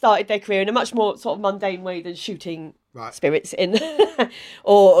started their career in a much more sort of mundane way than shooting spirits in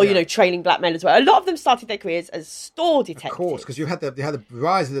or training black men as well. A lot of them started their careers as store detectives. Of course, because you had the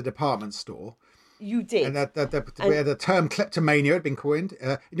rise of the department store. You did. And where the term kleptomania had been coined.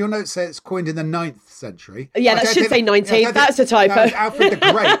 In your notes say it's coined in the 9th century. Yeah, that should say 19th. That's a typo. No, Alfred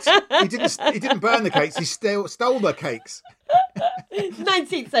the Great. He didn't burn the cakes. He stole the cakes.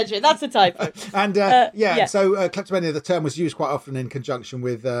 19th century. That's a typo. And so kleptomania, the term was used quite often in conjunction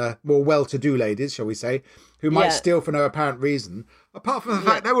with more well-to-do ladies, shall we say, who might steal for no apparent reason, apart from the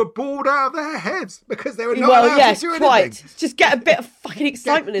fact they were bored out of their heads because they were not allowed to do anything. Just get a bit of fucking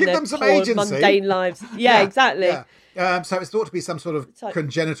excitement in their poor mundane lives. Yeah, exactly. Yeah. So it's thought to be some sort of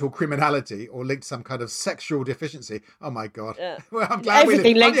congenital criminality or linked to some kind of sexual deficiency. Oh my God! Yeah. Well, I'm glad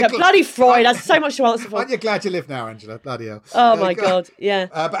everything linked to bloody Freud has so much to answer for. Aren't you glad you live now, Angela? Bloody hell! Oh my God! Yeah.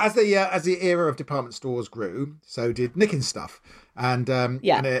 But as the era of department stores grew, so did nicking stuff. And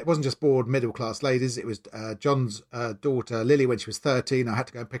it wasn't just bored middle class ladies. It was John's daughter Lily when she was 13. I had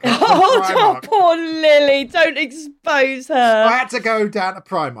to go and pick her up. Oh, poor Lily! Don't expose her. I had to go down to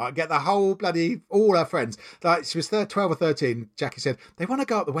Primark, get the whole all her friends. Like she was 12 or 13. Jackie said they want to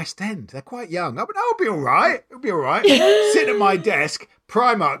go up the West End. They're quite young. I went, I'll be all right. It'll be all right. Sitting at my desk,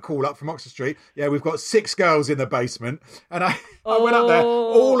 Primark call up from Oxford Street. Yeah, we've got 6 girls in the basement. And I went up there,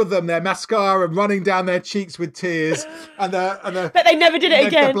 all of them, their mascara running down their cheeks with tears. And but they never did it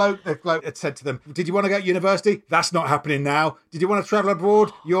again. The bloke had said to them, did you want to go to university? That's not happening now. Did you want to travel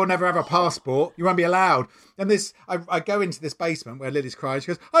abroad? You'll never have a passport. You won't be allowed. And I go into this basement where Lily's crying. She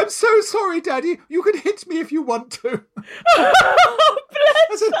goes, I'm so sorry, Daddy. You can hit me if you want to.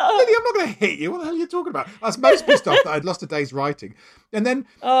 I said, Lily, I'm not going to hit you. What the hell are you talking about? I was most pissed off that I'd lost a day's writing. And then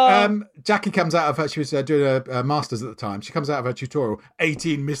Jackie comes out of her, she was doing a master's at the time. She comes out of her tutorial,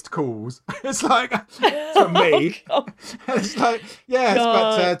 18 missed calls. It's like, from me. It's like,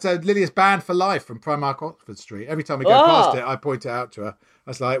 but so Lily is banned for life from Primark Oxford Street. Every time we go past it, I point it out to her. I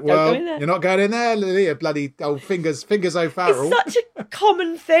was like, well, you're not going in there, Lily. A bloody old fingers O'Farrell. It's such a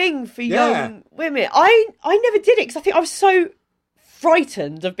common thing for young women. I never did it because I think I was so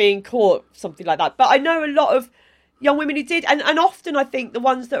frightened of being caught, something like that. But I know a lot of young women who did, and often I think the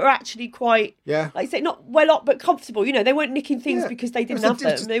ones that are actually quite, like I say, not well up but comfortable. You know, they weren't nicking things because they didn't have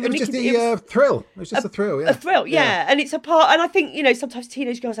them. They were just the thrill. It was just a thrill. Yeah. A thrill, and it's a part. And I think sometimes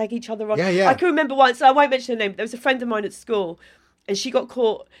teenage girls egg each other on. I can remember once. I won't mention her name. But there was a friend of mine at school. And she got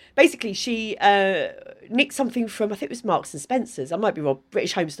caught. Basically, she nicked something from, I think it was Marks and Spencer's. I might be wrong.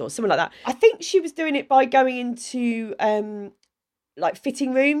 British Home Store, something like that. I think she was doing it by going into like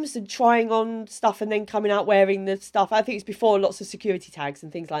fitting rooms and trying on stuff and then coming out wearing the stuff. I think it's before lots of security tags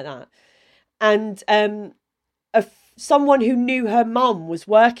and things like that. And someone who knew her mum was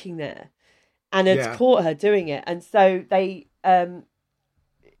working there and had caught her doing it. And so they...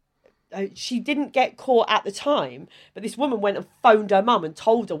 she didn't get caught at the time, but this woman went and phoned her mum and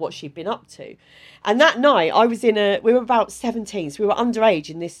told her what she'd been up to. And that night, we were about 17, so we were underage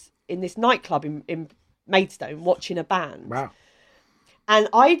in this nightclub in Maidstone watching a band. Wow. And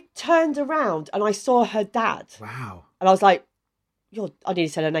I turned around and I saw her dad. Wow. And I was like, I nearly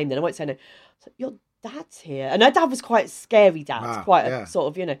said her name then, I won't say her name. I was like, your dad's here. And her dad was quite a scary dad, a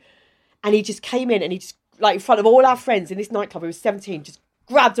sort of, and he just came in and he just, like in front of all our friends in this nightclub, he was 17, just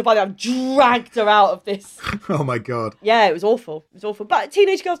grabbed her by the arm, dragged her out of this. Oh my God. Yeah, it was awful. But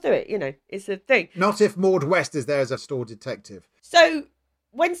teenage girls do it, it's a thing. Not if Maud West is there as a store detective. So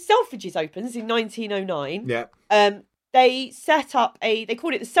when Selfridges opens in 1909, they set up they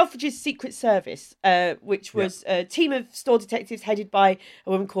called it the Selfridges Secret Service, which was a team of store detectives headed by a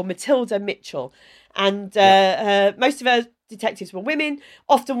woman called Matilda Mitchell. And most of her detectives were women,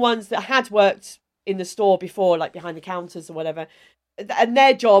 often ones that had worked in the store before, like behind the counters or whatever. And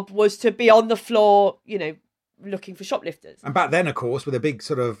their job was to be on the floor, looking for shoplifters. And back then, of course, with a big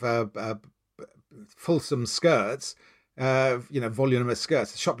sort of fulsome skirts, voluminous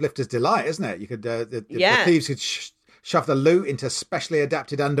skirts, shoplifters' delight, isn't it? You could the thieves could shove the loot into specially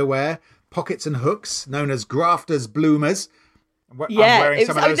adapted underwear, pockets and hooks, known as grafters' bloomers. I'm wearing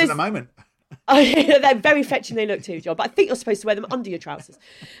some of those at the moment. They're very fetching they look too, John, but I think you're supposed to wear them under your trousers.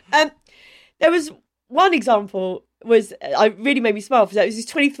 There was one example it really made me smile. It was this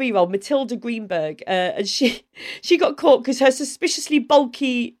 23-year-old Matilda Greenberg, and she got caught because her suspiciously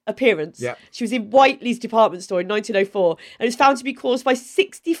bulky appearance. Yeah. She was in Whiteley's department store in 1904, and it was found to be caused by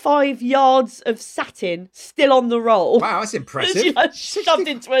 65 yards of satin still on the roll. Wow, that's impressive. She shoved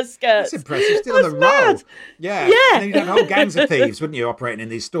into her skirt. That's impressive. Still on the roll. Yeah. And then you'd have whole gangs of thieves, wouldn't you, operating in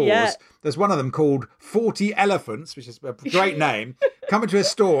these stores? Yeah. There's one of them called 40 Elephants, which is a great name, come into a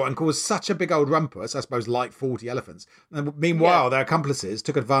store and cause such a big old rumpus, I suppose, like 40 elephants. And meanwhile, their accomplices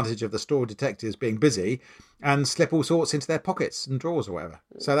took advantage of the store detectives being busy and slip all sorts into their pockets and drawers or whatever.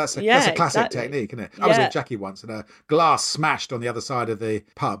 So that's a classic technique, isn't it? I was with Jackie once and a glass smashed on the other side of the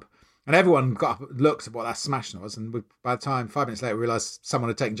pub. And everyone got up and looked at what that smash was. And by the time, 5 minutes later, we realised someone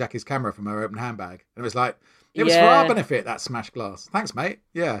had taken Jackie's camera from her open handbag. And it was like... It was for our benefit, that smashed glass. Thanks, mate.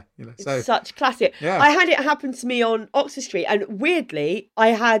 Yeah. It's such classic. Yeah. I had it happen to me on Oxford Street. And weirdly,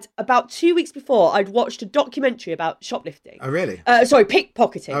 I had about 2 weeks before, I'd watched a documentary about shoplifting. Oh, really?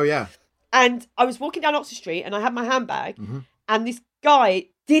 Pickpocketing. Oh, yeah. And I was walking down Oxford Street and I had my handbag and this guy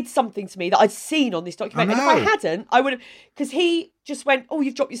did something to me that I'd seen on this documentary. And if I hadn't, I would have... Because he just went, oh,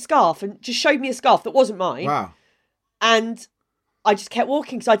 you've dropped your scarf, and just showed me a scarf that wasn't mine. Wow. And... I just kept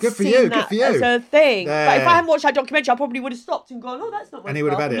walking because I'd seen that as a thing. But if I hadn't watched that documentary, I probably would have stopped and gone, oh, that's not my And he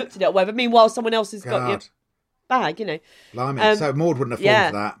would have had it. Looked at it or whatever. Meanwhile, someone else has got your bag, Blimey. So Maud wouldn't have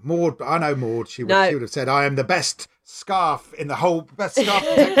fallen for that. Maud, I know Maud. She would have said, I am the best scarf detective in the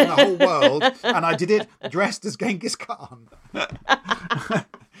whole world. And I did it dressed as Genghis Khan.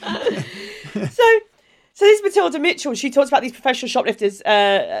 So this Matilda Mitchell, she talks about these professional shoplifters.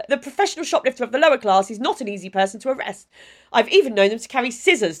 The professional shoplifter of the lower class is not an easy person to arrest. I've even known them to carry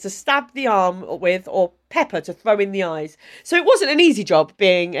scissors to stab the arm with, or pepper to throw in the eyes. So it wasn't an easy job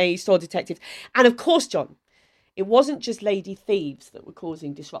being a store detective. And of course, John, it wasn't just lady thieves that were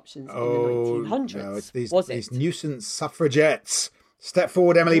causing disruptions in the 1900s. No, it's these nuisance suffragettes. Step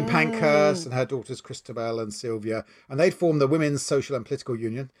forward Emmeline Pankhurst and her daughters Christabel and Sylvia, and they'd formed the Women's Social and Political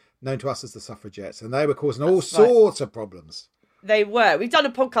Union, known to us as the Suffragettes, and they were causing all sorts of problems. They were. We've done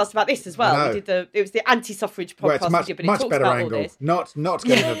a podcast about this as well. It was the anti-suffrage podcast. Well, it's much better angle. Not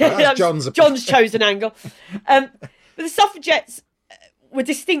getting that's John's chosen angle. But the suffragettes were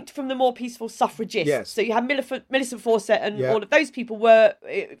distinct from the more peaceful suffragists. Yes. So you had Millicent Fawcett and all of those people were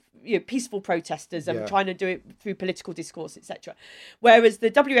peaceful protesters and trying to do it through political discourse, etc. Whereas the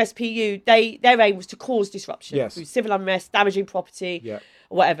WSPU, their aim was to cause disruption through civil unrest, damaging property,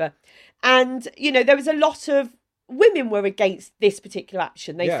 or whatever. And, there was a lot of women were against this particular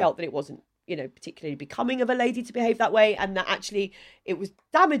action. They felt that it wasn't, particularly becoming of a lady to behave that way, and that actually it was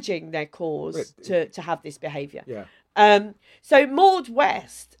damaging their cause to have this behaviour. Yeah. So Maud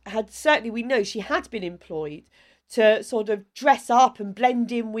West we know she had been employed to sort of dress up and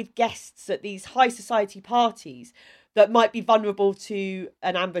blend in with guests at these high society parties that might be vulnerable to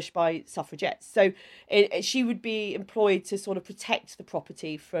an ambush by suffragettes. So she would be employed to sort of protect the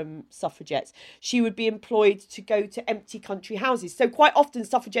property from suffragettes. She would be employed to go to empty country houses. So quite often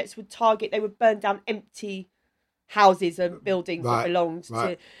suffragettes would burn down empty houses and buildings that belonged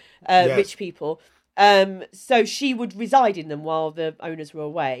to rich people. So she would reside in them while the owners were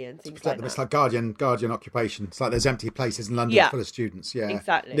away and things like that. It's like guardian occupation. It's like there's empty places in London full of students. Yeah,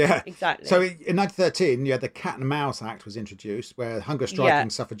 exactly. Yeah, exactly. So in 1913, the Cat and Mouse Act was introduced, where hunger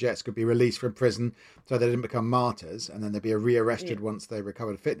striking suffragettes could be released from prison, so they didn't become martyrs, and then they'd be rearrested once they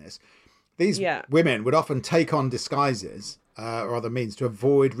recovered fitness. These women would often take on disguises or other means to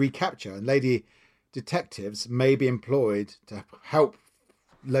avoid recapture, and lady detectives may be employed to help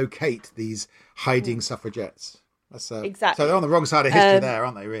locate these hiding suffragettes. That's exactly. So they're on the wrong side of history there,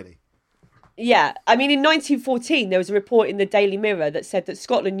 aren't they, really? Yeah. I mean, in 1914, there was a report in the Daily Mirror that said that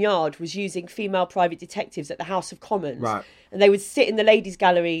Scotland Yard was using female private detectives at the House of Commons. Right. And they would sit in the ladies'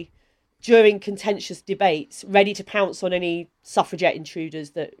 gallery during contentious debates, ready to pounce on any suffragette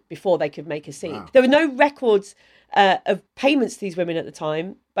intruders before they could make a scene. Wow. There were no records of payments to these women at the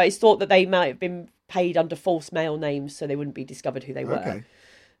time, but it's thought that they might have been paid under false male names so they wouldn't be discovered who they were. Okay.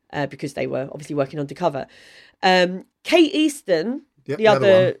 Because they were obviously working undercover. Kate Easton, the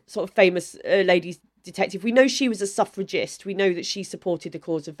other sort of famous lady detective, we know she was a suffragist. We know that she supported the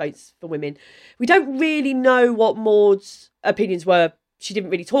cause of votes for women. We don't really know what Maud's opinions were. She didn't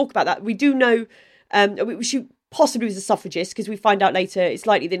really talk about that. We do know she possibly was a suffragist because we find out later it's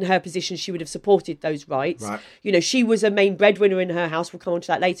likely that in her position she would have supported those rights. Right. She was a main breadwinner in her house. We'll come on to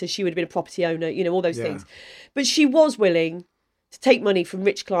that later. She would have been a property owner, all those things. But she was willing to take money from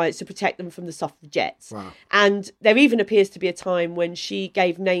rich clients to protect them from the suffragettes. Wow. And there even appears to be a time when she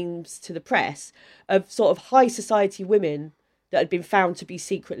gave names to the press of sort of high society women that had been found to be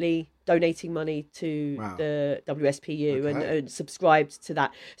secretly donating money to the WSPU and subscribed to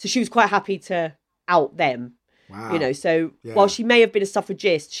that. So she was quite happy to out them. Wow. So while she may have been a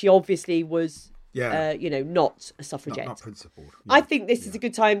suffragist, she obviously was not a suffragette. Not principled. Yeah. I think this is a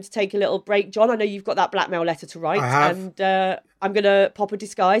good time to take a little break, John. I know you've got that blackmail letter to write. I have. And I'm going to pop a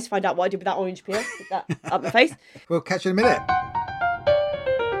disguise, find out what I did with that orange peel, put that up my face. We'll catch you in a minute.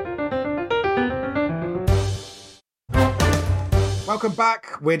 Welcome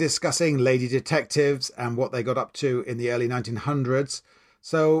back. We're discussing lady detectives and what they got up to in the early 1900s.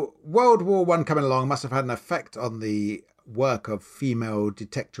 So World War I coming along must have had an effect on the work of female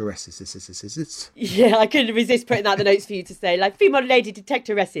detectoresses. Yeah, I couldn't resist putting that in the notes for you to say, like female lady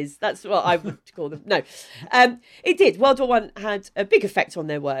detectoresses. That's what I would call them. No, it did. World War I had a big effect on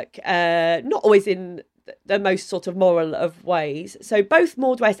their work, not always in the most sort of moral of ways. So both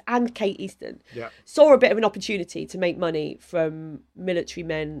Maud West and Kate Easton saw a bit of an opportunity to make money from military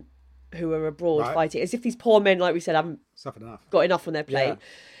men who were abroad fighting, as if these poor men, like we said, haven't got enough on their plate. Yeah.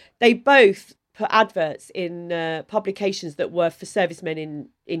 They both put adverts in publications that were for servicemen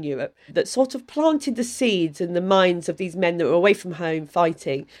in Europe that sort of planted the seeds in the minds of these men that were away from home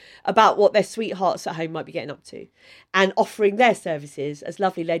fighting about what their sweethearts at home might be getting up to, and offering their services as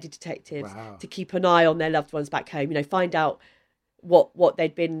lovely lady detectives to keep an eye on their loved ones back home, find out what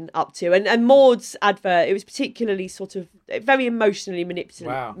they'd been up to. And Maud's advert, it was particularly sort of very emotionally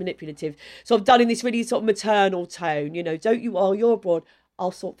manipulative, sort of done in this really sort of maternal tone, don't you, while you're abroad,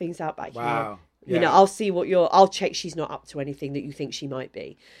 I'll sort things out back here. Yeah. I'll see I'll check she's not up to anything that you think she might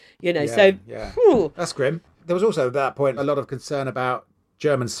be, so. Whew. That's grim. There was also at that point a lot of concern about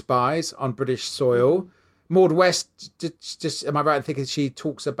German spies on British soil. Maud West, just am I right in thinking she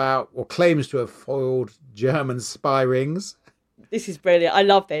talks about or claims to have foiled German spy rings? This is brilliant. I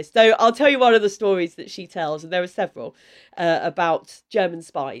love this. So I'll tell you one of the stories that she tells, and there are several, about German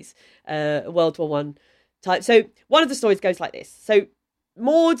spies, World War One type. So one of the stories goes like this. So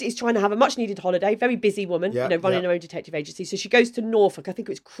Maud is trying to have a much needed holiday, very busy woman, running her own detective agency. So she goes to Norfolk, I think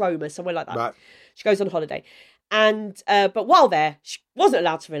it was Cromer, somewhere like that. Right. She goes on holiday. And but while there, she wasn't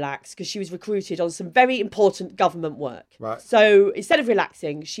allowed to relax because she was recruited on some very important government work. Right. So instead of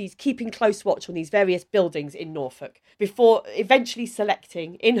relaxing, she's keeping close watch on these various buildings in Norfolk before eventually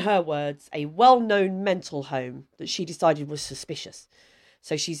selecting, in her words, a well-known mental home that she decided was suspicious.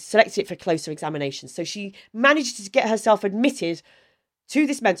 So she's selected it for closer examination. So she managed to get herself admitted to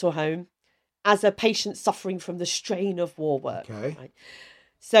this mental home as a patient suffering from the strain of war work. Okay. Right?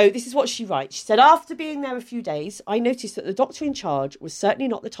 So this is what she writes. She said, after being there a few days, I noticed that the doctor in charge was certainly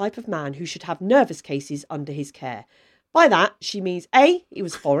not the type of man who should have nervous cases under his care. By that, she means A, he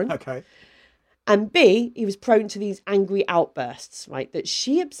was foreign. Okay. And B, he was prone to these angry outbursts, right, that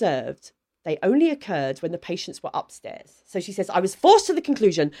she observed they only occurred when the patients were upstairs. So she says, I was forced to the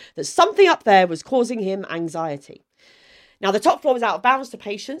conclusion that something up there was causing him anxiety. Now, the top floor was out of bounds to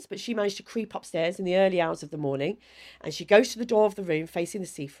patients, but she managed to creep upstairs in the early hours of the morning, and she goes to the door of the room facing the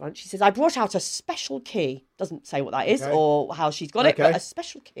seafront. She says, I brought out a special key. Doesn't say what that is or how she's got it, but a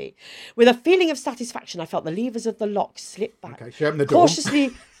special key. With a feeling of satisfaction, I felt the levers of the lock slip back. Okay, she opened the door.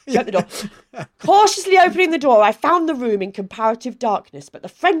 Cautiously opening the door, I found the room in comparative darkness, but the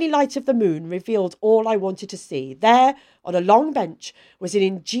friendly light of the moon revealed all I wanted to see. There, on a long bench, was an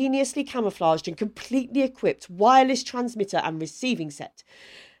ingeniously camouflaged and completely equipped wireless transmitter and receiving set.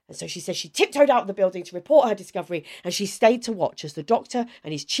 And so she says she tiptoed out of the building to report her discovery, and she stayed to watch as the doctor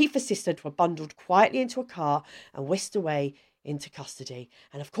and his chief assistant were bundled quietly into a car and whisked away into custody.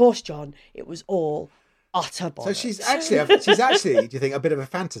 And of course, John, it was all utter bollocks. So she's actually, do you think, a bit of a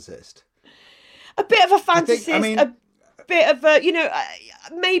fantasist? A bit of a fantasist, a bit of a,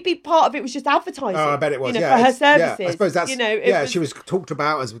 maybe part of it was just advertising. Oh, I bet it was, for her services. Yeah, I suppose that's, she was talked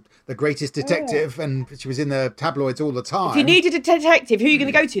about as the greatest detective and she was in the tabloids all the time. If you needed a detective, who are you going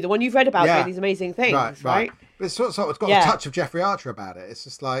to go to? The one you've read about doing these amazing things, right? But it's sort of got a touch of Jeffrey Archer about it. It's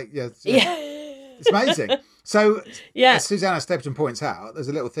just like, it's amazing. So, as Susanna Stapleton points out, there's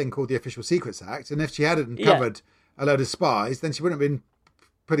a little thing called the Official Secrets Act, and if she hadn't uncovered a load of spies, then she wouldn't have been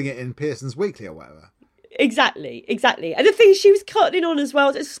putting it in Pearson's Weekly or whatever. Exactly. And the thing she was cutting on as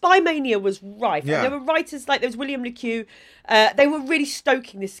well, spy mania was rife. Yeah. And there were writers like there was William LeQue. They were really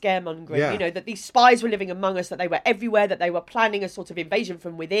stoking this scaremongering, that these spies were living among us, that they were everywhere, that they were planning a sort of invasion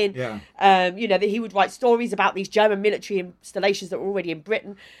from within. Yeah. That he would write stories about these German military installations that were already in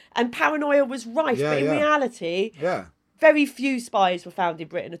Britain. And paranoia was rife. But in reality... very few spies were found in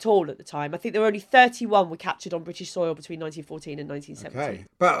Britain at all at the time. I think there were only 31 were captured on British soil between 1914 and 1917. Okay.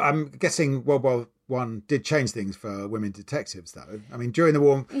 But I'm guessing World War I did change things for women detectives, though. I mean, during the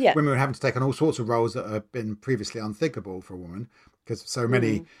war, women were having to take on all sorts of roles that had been previously unthinkable for a woman, because so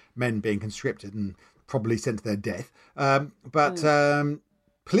many men being conscripted and probably sent to their death. But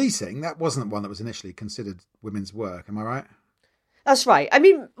policing, that wasn't one that was initially considered women's work. Am I right? That's right. I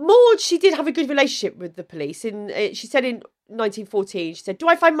mean, Maud, she did have a good relationship with the police. She said in 1914, she said, do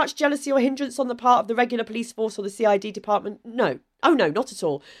I find much jealousy or hindrance on the part of the regular police force or the CID department? No. Oh, no, not at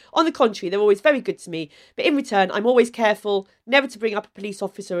all. On the contrary, they're always very good to me. But in return, I'm always careful never to bring up a police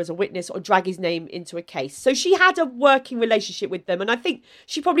officer as a witness or drag his name into a case. So she had a working relationship with them. And I think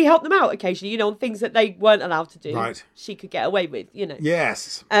she probably helped them out occasionally, on things that they weren't allowed to do. Right. She could get away with,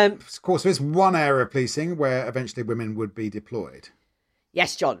 Yes. Of course, there's one area of policing where eventually women would be deployed.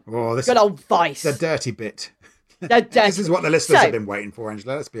 Yes, John. Oh, good old Vice. The dirty bit. This is what the listeners have been waiting for,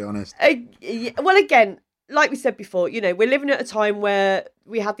 Angela, let's be honest. Well, again, like we said before, we're living at a time where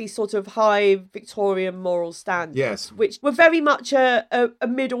we had these sort of high Victorian moral standards, which were very much a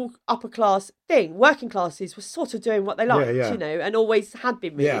middle upper class thing. Working classes were sort of doing what they liked, and always had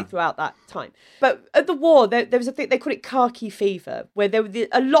been really throughout that time. But at the war, there was a thing, they call it khaki fever, where there were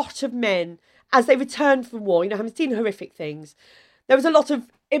a lot of men, as they returned from war, having seen horrific things, there was a lot of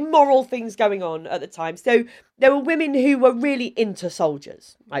immoral things going on at the time. So there were women who were really into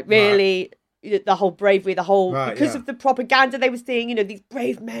soldiers, like really... the whole bravery, because of the propaganda they were seeing, these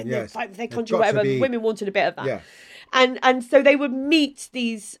brave men, they fight for their country, whatever. Women wanted a bit of that. Yeah. And so they would meet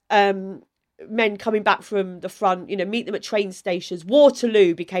these men coming back from the front, meet them at train stations.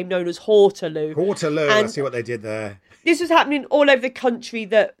 Waterloo became known as Hortaloo. I see what they did there. This was happening all over the country,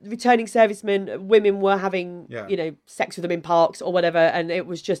 that returning servicemen, women were having, sex with them in parks or whatever. And it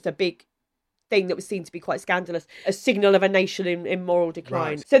was just a big thing that was seen to be quite scandalous, a signal of a nation in moral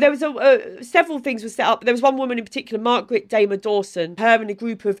decline. Right. So there was several things were set up. There was one woman in particular, Margaret Damer Dawson, her and a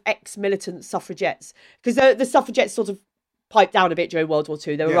group of ex-militant suffragettes, because the suffragettes sort of piped down a bit during World War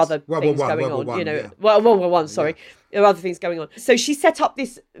II. There were other things going on, World War I, sorry. Yeah. There were other things going on. So she set up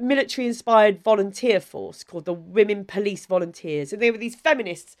this military-inspired volunteer force called the Women Police Volunteers. And they were these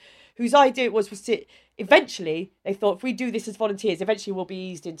feminists whose idea was to eventually, they thought, if we do this as volunteers, eventually we'll be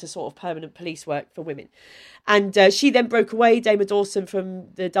eased into sort of permanent police work for women. And she then broke away, Damer Dawson,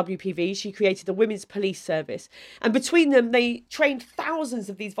 from the WPV. She created the Women's Police Service. And between them, they trained thousands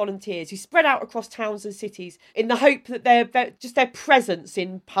of these volunteers who spread out across towns and cities in the hope that their presence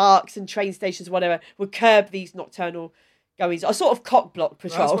in parks and train stations, whatever, would curb these nocturnal goings. A sort of cock block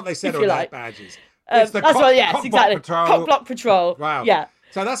patrol. That's what they said on their badges. Exactly. Cock block patrol. Wow. Yeah.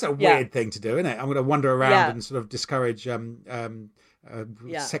 So that's a weird thing to do, isn't it? I'm going to wander around and sort of discourage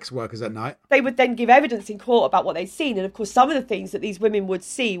sex workers at night. They would then give evidence in court about what they'd seen. And of course, some of the things that these women would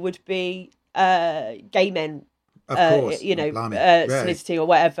see would be gay men, soliciting or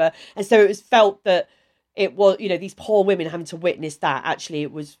whatever. And so it was felt that it was, these poor women having to witness that. Actually,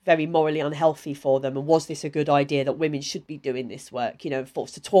 it was very morally unhealthy for them. And was this a good idea that women should be doing this work,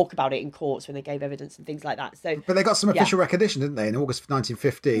 forced to talk about it in courts when they gave evidence and things like that. So, but they got some official recognition, didn't they? In August of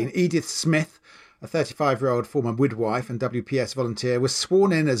 1915, Edith Smith, a 35-year-old former midwife and WPS volunteer, was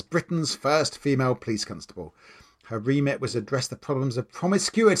sworn in as Britain's first female police constable. Her remit was to address the problems of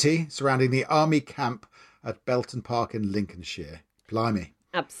promiscuity surrounding the army camp at Belton Park in Lincolnshire. Blimey.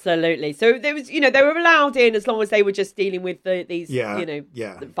 Absolutely. So there was, they were allowed in as long as they were just dealing with these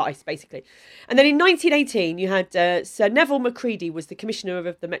vice, basically. And then in 1918, you had Sir Neville Macready was the Commissioner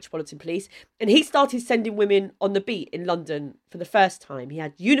of the Metropolitan Police, and he started sending women on the beat in London for the first time. He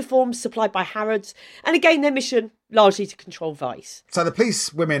had uniforms supplied by Harrods, and again, their mission largely to control vice. So the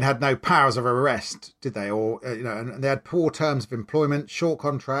police women had no powers of arrest, did they? Or, and they had poor terms of employment, short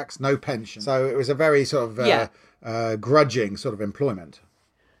contracts, no pension. So it was a very sort of grudging sort of employment.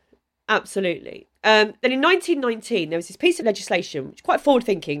 Absolutely. Then in 1919, there was this piece of legislation, which was quite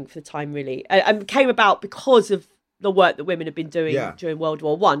forward-thinking for the time, really, and came about because of the work that women had been doing during World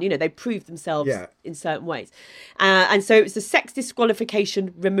War I. They proved themselves in certain ways. And so it was the Sex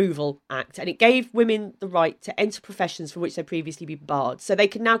Disqualification Removal Act, and it gave women the right to enter professions for which they'd previously been barred. So they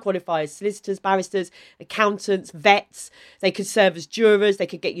could now qualify as solicitors, barristers, accountants, vets. They could serve as jurors. They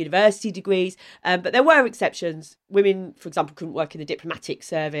could get university degrees. But there were exceptions. Women, for example, couldn't work in the diplomatic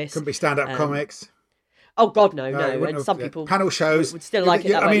service. Couldn't be stand-up comics. Oh God, no. And some people panel shows would still like it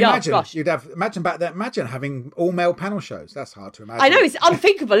that way. Imagine back then. Imagine having all male panel shows. That's hard to imagine. I know, it's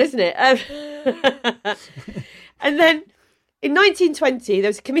unthinkable, isn't it? And then in 1920, there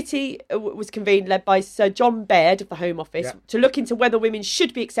was a committee was convened led by Sir John Baird of the Home Office to look into whether women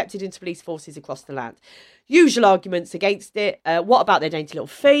should be accepted into police forces across the land. Usual arguments against it. What about their dainty little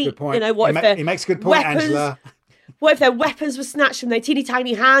feet? Good point. He makes a good point, weapons, Angela. What if their weapons were snatched from their teeny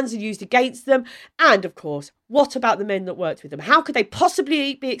tiny hands and used against them? And, of course, what about the men that worked with them? How could they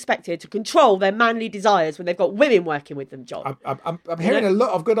possibly be expected to control their manly desires when they've got women working with them, John? I'm hearing a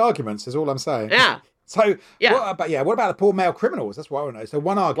lot of good arguments, is all I'm saying. Yeah. So, what about the poor male criminals? That's what I want to know. So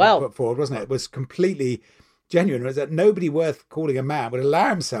one argument put forward, wasn't it? It was completely genuine, was that nobody worth calling a man would allow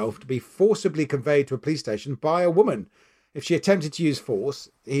himself to be forcibly conveyed to a police station by a woman. If she attempted to use force,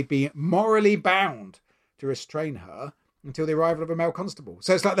 he'd be morally bound to restrain her until the arrival of a male constable.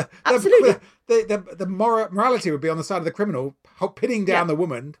 So it's like the morality would be on the side of the criminal, pinning down the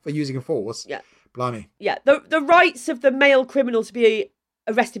woman for using a force. Yeah. Blimey. Yeah. The rights of the male criminal to be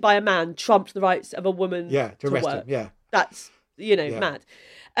arrested by a man trumped the rights of a woman to arrest him. Yeah. That's, mad.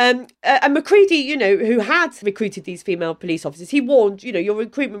 And Macready, who had recruited these female police officers, he warned, your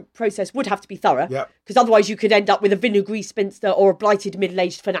recruitment process would have to be thorough. Yeah. Because otherwise you could end up with a vinegary spinster or a blighted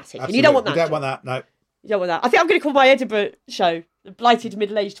middle-aged fanatic. Absolutely. And you don't want that. You don't want that, no. You don't want that. I think I'm going to call my Edinburgh show The Blighted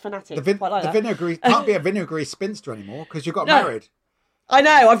Middle-Aged Fanatic. Vinegary can't be a vinegary spinster anymore because you got married. I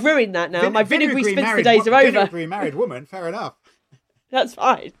know, I've ruined that now. My vinegary spinster days are over. Vinegary married woman, fair enough. That's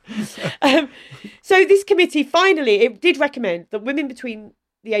fine. So this committee, finally, it did recommend that women between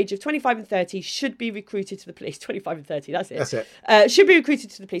the age of 25 and 30 should be recruited to the police. 25 and 30, that's it. That's it. Should be recruited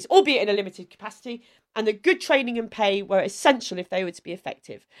to the police, albeit in a limited capacity, and that good training and pay were essential if they were to be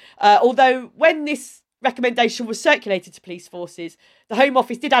effective. Although when this recommendation was circulated to police forces, The Home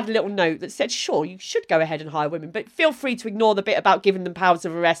Office did add a little note that said, sure, you should go ahead and hire women, but feel free to ignore the bit about giving them powers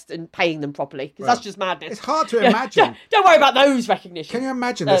of arrest and paying them properly, because that's just madness. It's hard to imagine. Don't worry about those recognitions. Can you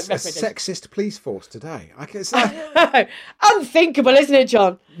imagine a sexist police force today? It's like... Unthinkable, isn't it,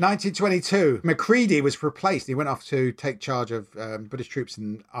 John? 1922, Macready was replaced. He went off to take charge of British troops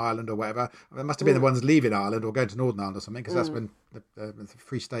in Ireland or whatever. It must have been the ones leaving Ireland or going to Northern Ireland or something, because that's when the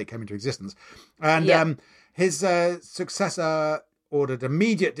Free State came into existence. And his successor ordered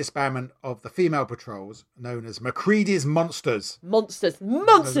immediate disbandment of the female patrols known as Macready's Monsters. Monsters,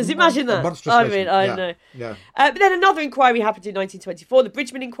 imagine that. I know. Yeah. But then another inquiry happened in 1924, the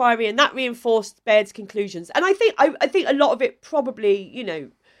Bridgman inquiry, and that reinforced Baird's conclusions. And I think a lot of it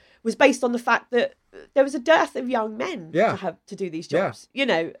probably, was based on the fact that there was a dearth of young men to have to do these jobs.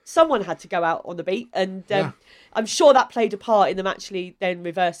 Someone had to go out on the beat, and I'm sure that played a part in them actually then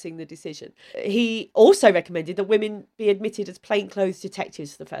reversing the decision. He also recommended that women be admitted as plainclothes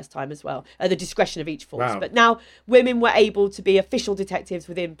detectives for the first time as well, at the discretion of each force. Wow. But now women were able to be official detectives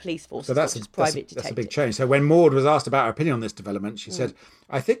within police forces, so that's not just private detectives. That's a big change. So when Maud was asked about her opinion on this development, she said,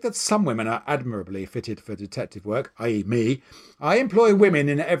 I think that some women are admirably fitted for detective work, i.e. me. I employ women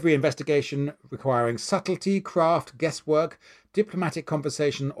in every investigation requiring subtlety, craft, guesswork, diplomatic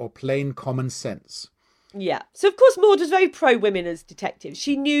conversation, or plain common sense. Yeah. So, of course, Maud was very pro-women as detectives.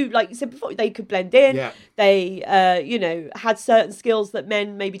 She knew, like you said before, they could blend in. Yeah. They, had certain skills that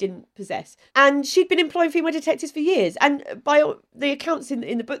men maybe didn't possess. And she'd been employing female detectives for years. And by the accounts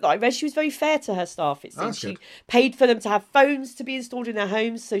in the book that I read, she was very fair to her staff, it seems. She paid for them to have phones to be installed in their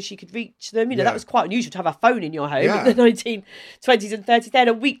homes so she could reach them. That was quite unusual to have a phone in your home in the 1920s and 30s. They had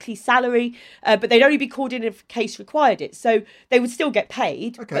a weekly salary, but they'd only be called in if a case required it. So they would still get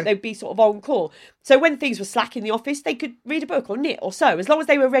paid, but they'd be sort of on call. So when things were slack in the office, they could read a book or knit or sew, as long as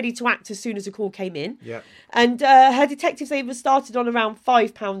they were ready to act as soon as a call came in. Yeah. And her detectives, they were started on around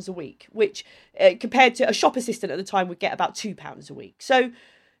 £5 a week, which compared to a shop assistant at the time would get about £2 a week. So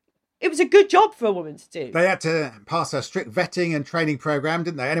it was a good job for a woman to do. They had to pass a strict vetting and training program,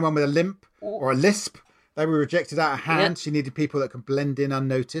 didn't they? Anyone with a limp or a lisp, they were rejected out of hand. She needed people that could blend in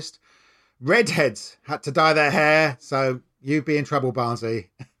unnoticed. Redheads had to dye their hair, so you'd be in trouble,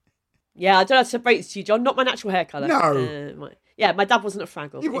 Barnsley. Yeah, I don't know how to separate this to you, John. Not my natural hair colour. No. My dad wasn't a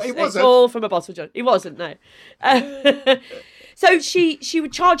Fraggle. He wasn't. It's all from a bottle, John. He wasn't, no. So she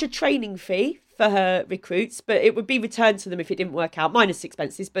would charge a training fee for her recruits, but it would be returned to them if it didn't work out, minus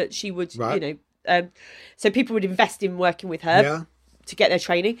expenses. But she would, so people would invest in working with her to get their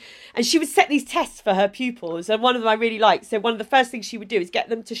training. And she would set these tests for her pupils. And one of them I really liked. So one of the first things she would do is get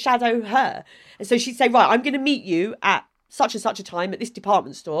them to shadow her. And so she'd say, right, I'm going to meet you at such and such a time at this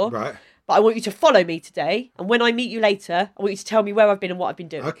department store. Right. But I want you to follow me today. And when I meet you later, I want you to tell me where I've been and what I've been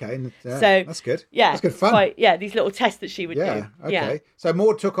doing. Okay. So that's good. Yeah. That's good fun. These little tests that she would do. Okay. Yeah. So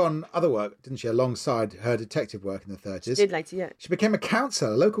Maud took on other work, didn't she, alongside her detective work in the 30s? She did later, yeah. She became a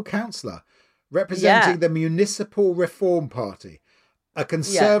local councillor, representing the Municipal Reform Party, a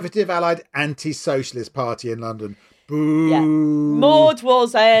conservative allied anti-socialist party in London. Boo. Yeah. Maud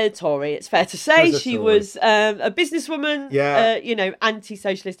was a Tory, it's fair to say. She was a businesswoman,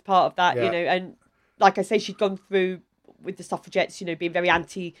 anti-socialist part of that, and like I say, she'd gone through with the suffragettes, being very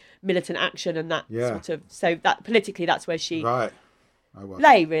anti-militant action and that sort of, so that politically that's where she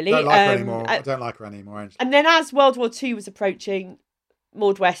lay, really. Don't like her anymore. I don't like her anymore. And then as World War II was approaching,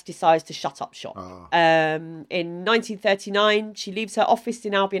 Maud West decides to shut up shop. In 1939, she leaves her office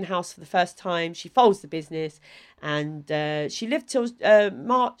in Albion House for the first time. She folds the business, and she lived till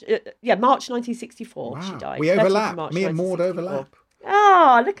March 1964. Wow. She died. We overlap. Me and Maud overlap.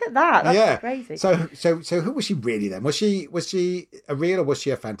 Oh, look at that! That's crazy. So who was she really then? Was she a real or was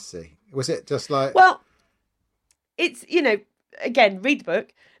she a fantasy? Was it just like? Well, it's again, read the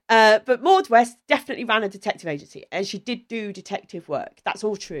book. But Maud West definitely ran a detective agency, and she did do detective work. That's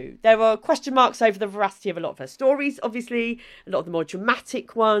all true. There are question marks over the veracity of a lot of her stories, obviously, a lot of the more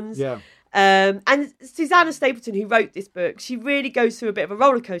dramatic ones. Yeah. And Susanna Stapleton, who wrote this book, she really goes through a bit of a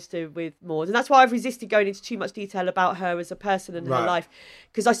roller coaster with Maud, and that's why I've resisted going into too much detail about her as a person and her life,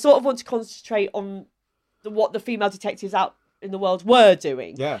 because I sort of want to concentrate on what the female detectives out in the world were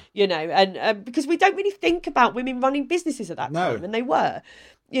doing. Yeah. And because we don't really think about women running businesses at that time, and they were.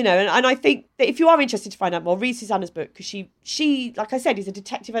 And I think that if you are interested to find out more, read Susanna's book, because she, like I said, is a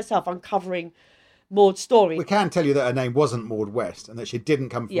detective herself uncovering Maud's story. We can tell you that her name wasn't Maud West and that she didn't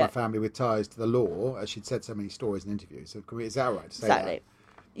come from a family with ties to the law, as she'd said so many stories in interviews. So is that right to say that?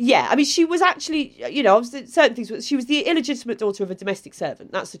 Yeah, I mean, she was actually, certain things, she was the illegitimate daughter of a domestic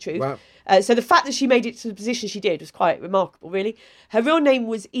servant. That's the truth. Wow. So the fact that she made it to the position she did was quite remarkable, really. Her real name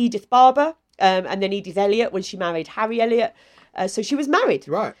was Edith Barber, and then Edith Elliot when she married Harry Elliot. So she was married.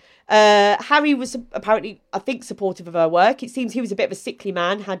 Right. Harry was apparently, I think, supportive of her work. It seems he was a bit of a sickly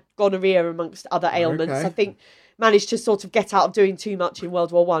man, had gonorrhea amongst other ailments. Okay. I think managed to sort of get out of doing too much in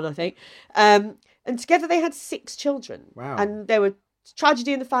World War One, I think. And together they had 6 children. Wow. And there were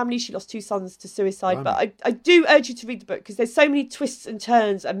tragedy in the family. She lost 2 sons to suicide. But I do urge you to read the book because there's so many twists and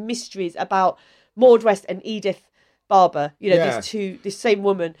turns and mysteries about Maud West and Edith Barber. You know, this same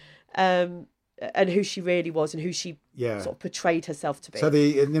woman, and who she really was and who she sort of portrayed herself to be. So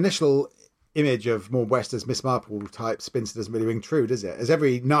the initial image of Maud West as Miss Marple type spinster doesn't really ring true, does it? As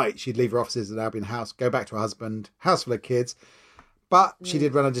every night she'd leave her offices at Albion House, go back to her husband, house full of kids. But she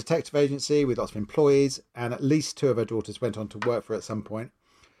did run a detective agency with lots of employees, and at least 2 of her daughters went on to work for her at some point.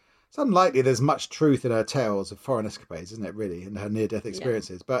 It's unlikely there's much truth in her tales of foreign escapades, isn't it, really, and her near-death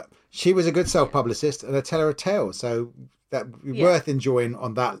experiences. But she was a good self-publicist and a teller of tales, so that worth enjoying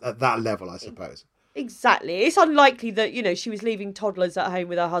on that at that level, I suppose. Exactly. It's unlikely that, you know, she was leaving toddlers at home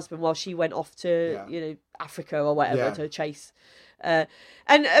with her husband while she went off to, you know, Africa or whatever to chase. And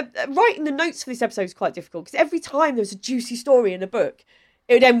writing the notes for this episode is quite difficult because every time there was a juicy story in a book,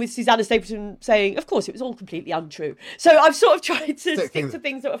 it would end with Susanna Stapleton saying, of course, it was all completely untrue. So I've sort of tried to stick to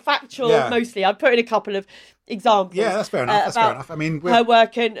things that were factual mostly. I've put in a couple of examples. Yeah, that's fair enough. That's fair enough. I mean, her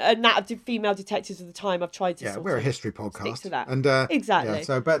work and that of female detectives at the time. I've tried to sort we're a history podcast. Stick to that. And, exactly. Yeah,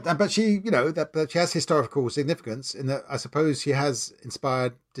 so, but she, you know, that she has historical significance in that I suppose she has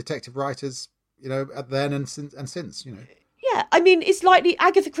inspired detective writers, you know, then and since, you know. Yeah, I mean, it's likely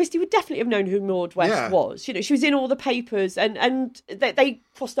Agatha Christie would definitely have known who Maud West was. You know, she was in all the papers and they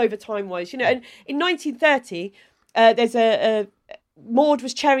crossed over time-wise, you know. And in 1930, there's Maud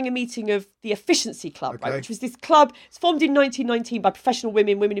was chairing a meeting of the Efficiency Club, right, which was this club. It's formed in 1919 by professional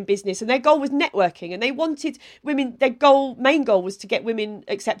women in business, and their goal was networking. And they wanted women, their main goal was to get women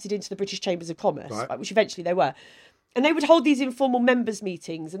accepted into the British Chambers of Commerce, right, which eventually they were. And they would hold these informal members'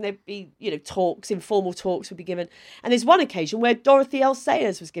 meetings and there'd be, you know, informal talks would be given. And there's one occasion where Dorothy L.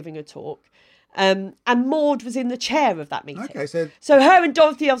 Sayers was giving a talk and Maud was in the chair of that meeting. Okay, so her and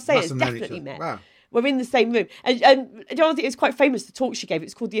Dorothy L. Sayers definitely met. Wow. Were in the same room. And Dorothy, it was quite famous, the talk she gave.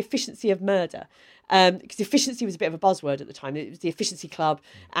 It's called The Efficiency of Murder. Because efficiency was a bit of a buzzword at the time. It was the Efficiency Club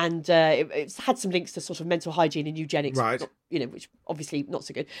and it had some links to sort of mental hygiene and eugenics. Right. Not, you know, which obviously not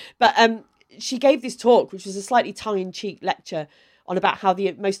so good. But she gave this talk, which was a slightly tongue-in-cheek lecture on about how the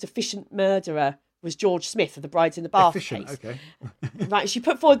most efficient murderer was George Smith of the Brides in the Bath case. Okay. Right, she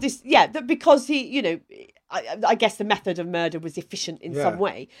put forward this, that because he, you know, I guess the method of murder was efficient in some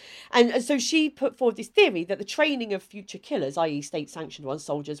way. And so she put forward this theory that the training of future killers, i.e. state-sanctioned ones,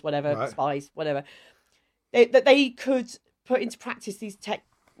 soldiers, whatever, spies, whatever, that they could put into practice these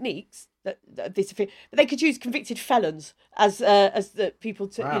techniques that they could use convicted felons as the people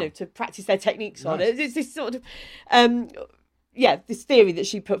to you know to practice their techniques on. It's this sort of this theory that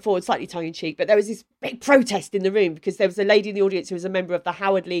she put forward, slightly tongue-in-cheek, but there was this big protest in the room because there was a lady in the audience who was a member of the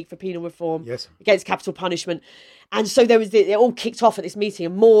Howard League for Penal Reform against capital punishment, and so there was it all kicked off at this meeting,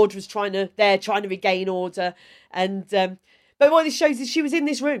 and Maud was trying to regain order, and but what this shows is she was in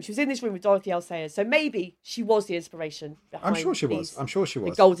this room. She was in this room with Dorothy L. Sayers. So maybe she was the inspiration behind I'm sure she was.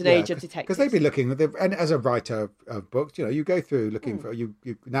 The golden age of detectives. Because they'd be looking, and as a writer of books, you know, you go through looking for,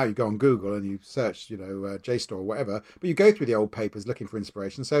 now you go on Google and you search, you know, JSTOR or whatever, but you go through the old papers looking for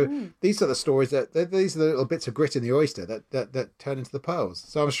inspiration. So these are the stories these are the little bits of grit in the oyster that turn into the pearls.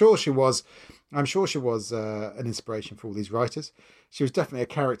 So I'm sure she was an inspiration for all these writers. She was definitely a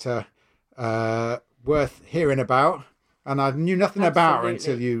character worth hearing about. And I knew nothing about her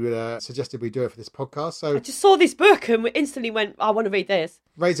until you suggested we do it for this podcast. So I just saw this book and instantly went, I want to read this.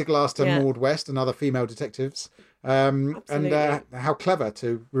 Raise a glass to Maud West and other female detectives. And how clever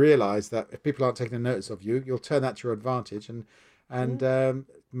to realise that if people aren't taking notice of you, you'll turn that to your advantage and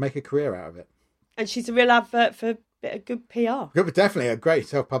make a career out of it. And she's a real advert for a bit of good PR. Good, definitely a great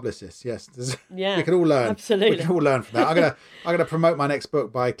self-publicist. Yes, we can all learn. Absolutely, we can all learn from that. I'm gonna promote my next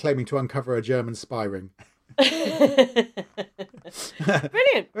book by claiming to uncover a German spy ring. Brilliant.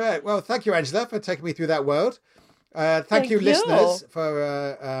 Right. Well, thank you, Angela, for taking me through that world. Thank you, listeners,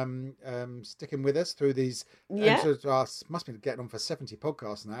 for sticking with us through these. Must be getting on for 70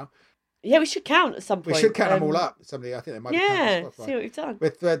 podcasts now. Yeah, we should count at some point. We should count them all up. Somebody, I think they might. Yeah, see what we've done.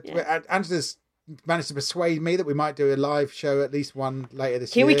 With Angela's managed to persuade me that we might do a live show, at least one later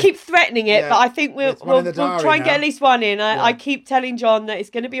this year. We keep threatening it, but I think we'll try and get at least one in. I keep telling John that it's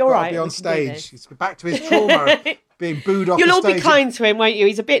going to be all right. I'll be on stage. He's back to his trauma of being booed off the stage. You'll all be kind to him, won't you?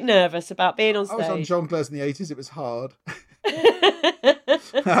 He's a bit nervous about being on stage. I was on jongleurs in the 80s. It was hard.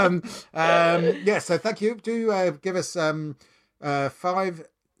 So thank you. Do give us 5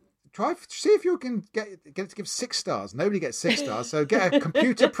 see if you can get it to give 6 stars. Nobody gets 6 stars, so get a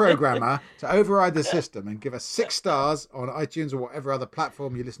computer programmer to override the system and give us 6 stars on iTunes or whatever other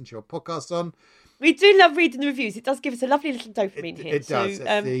platform you listen to your podcast on. We do love reading the reviews. It does give us a lovely little dopamine hit. It does. So,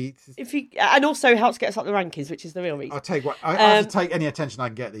 and also helps get us up the rankings, which is the real reason. I'll take I have to take any attention I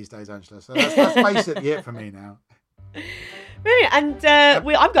can get these days, Angela. So that's basically it for me now. Brilliant. And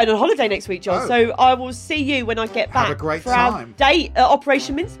I'm going on holiday next week, John. So I will see you when I get back. Have a great for time. Our date at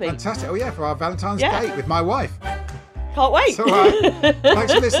Operation Mincemeat. Fantastic. Oh, yeah, for our Valentine's date with my wife. Can't wait. It's all right.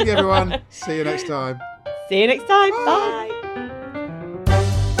 Thanks for listening, everyone. See you next time. See you next time. Bye.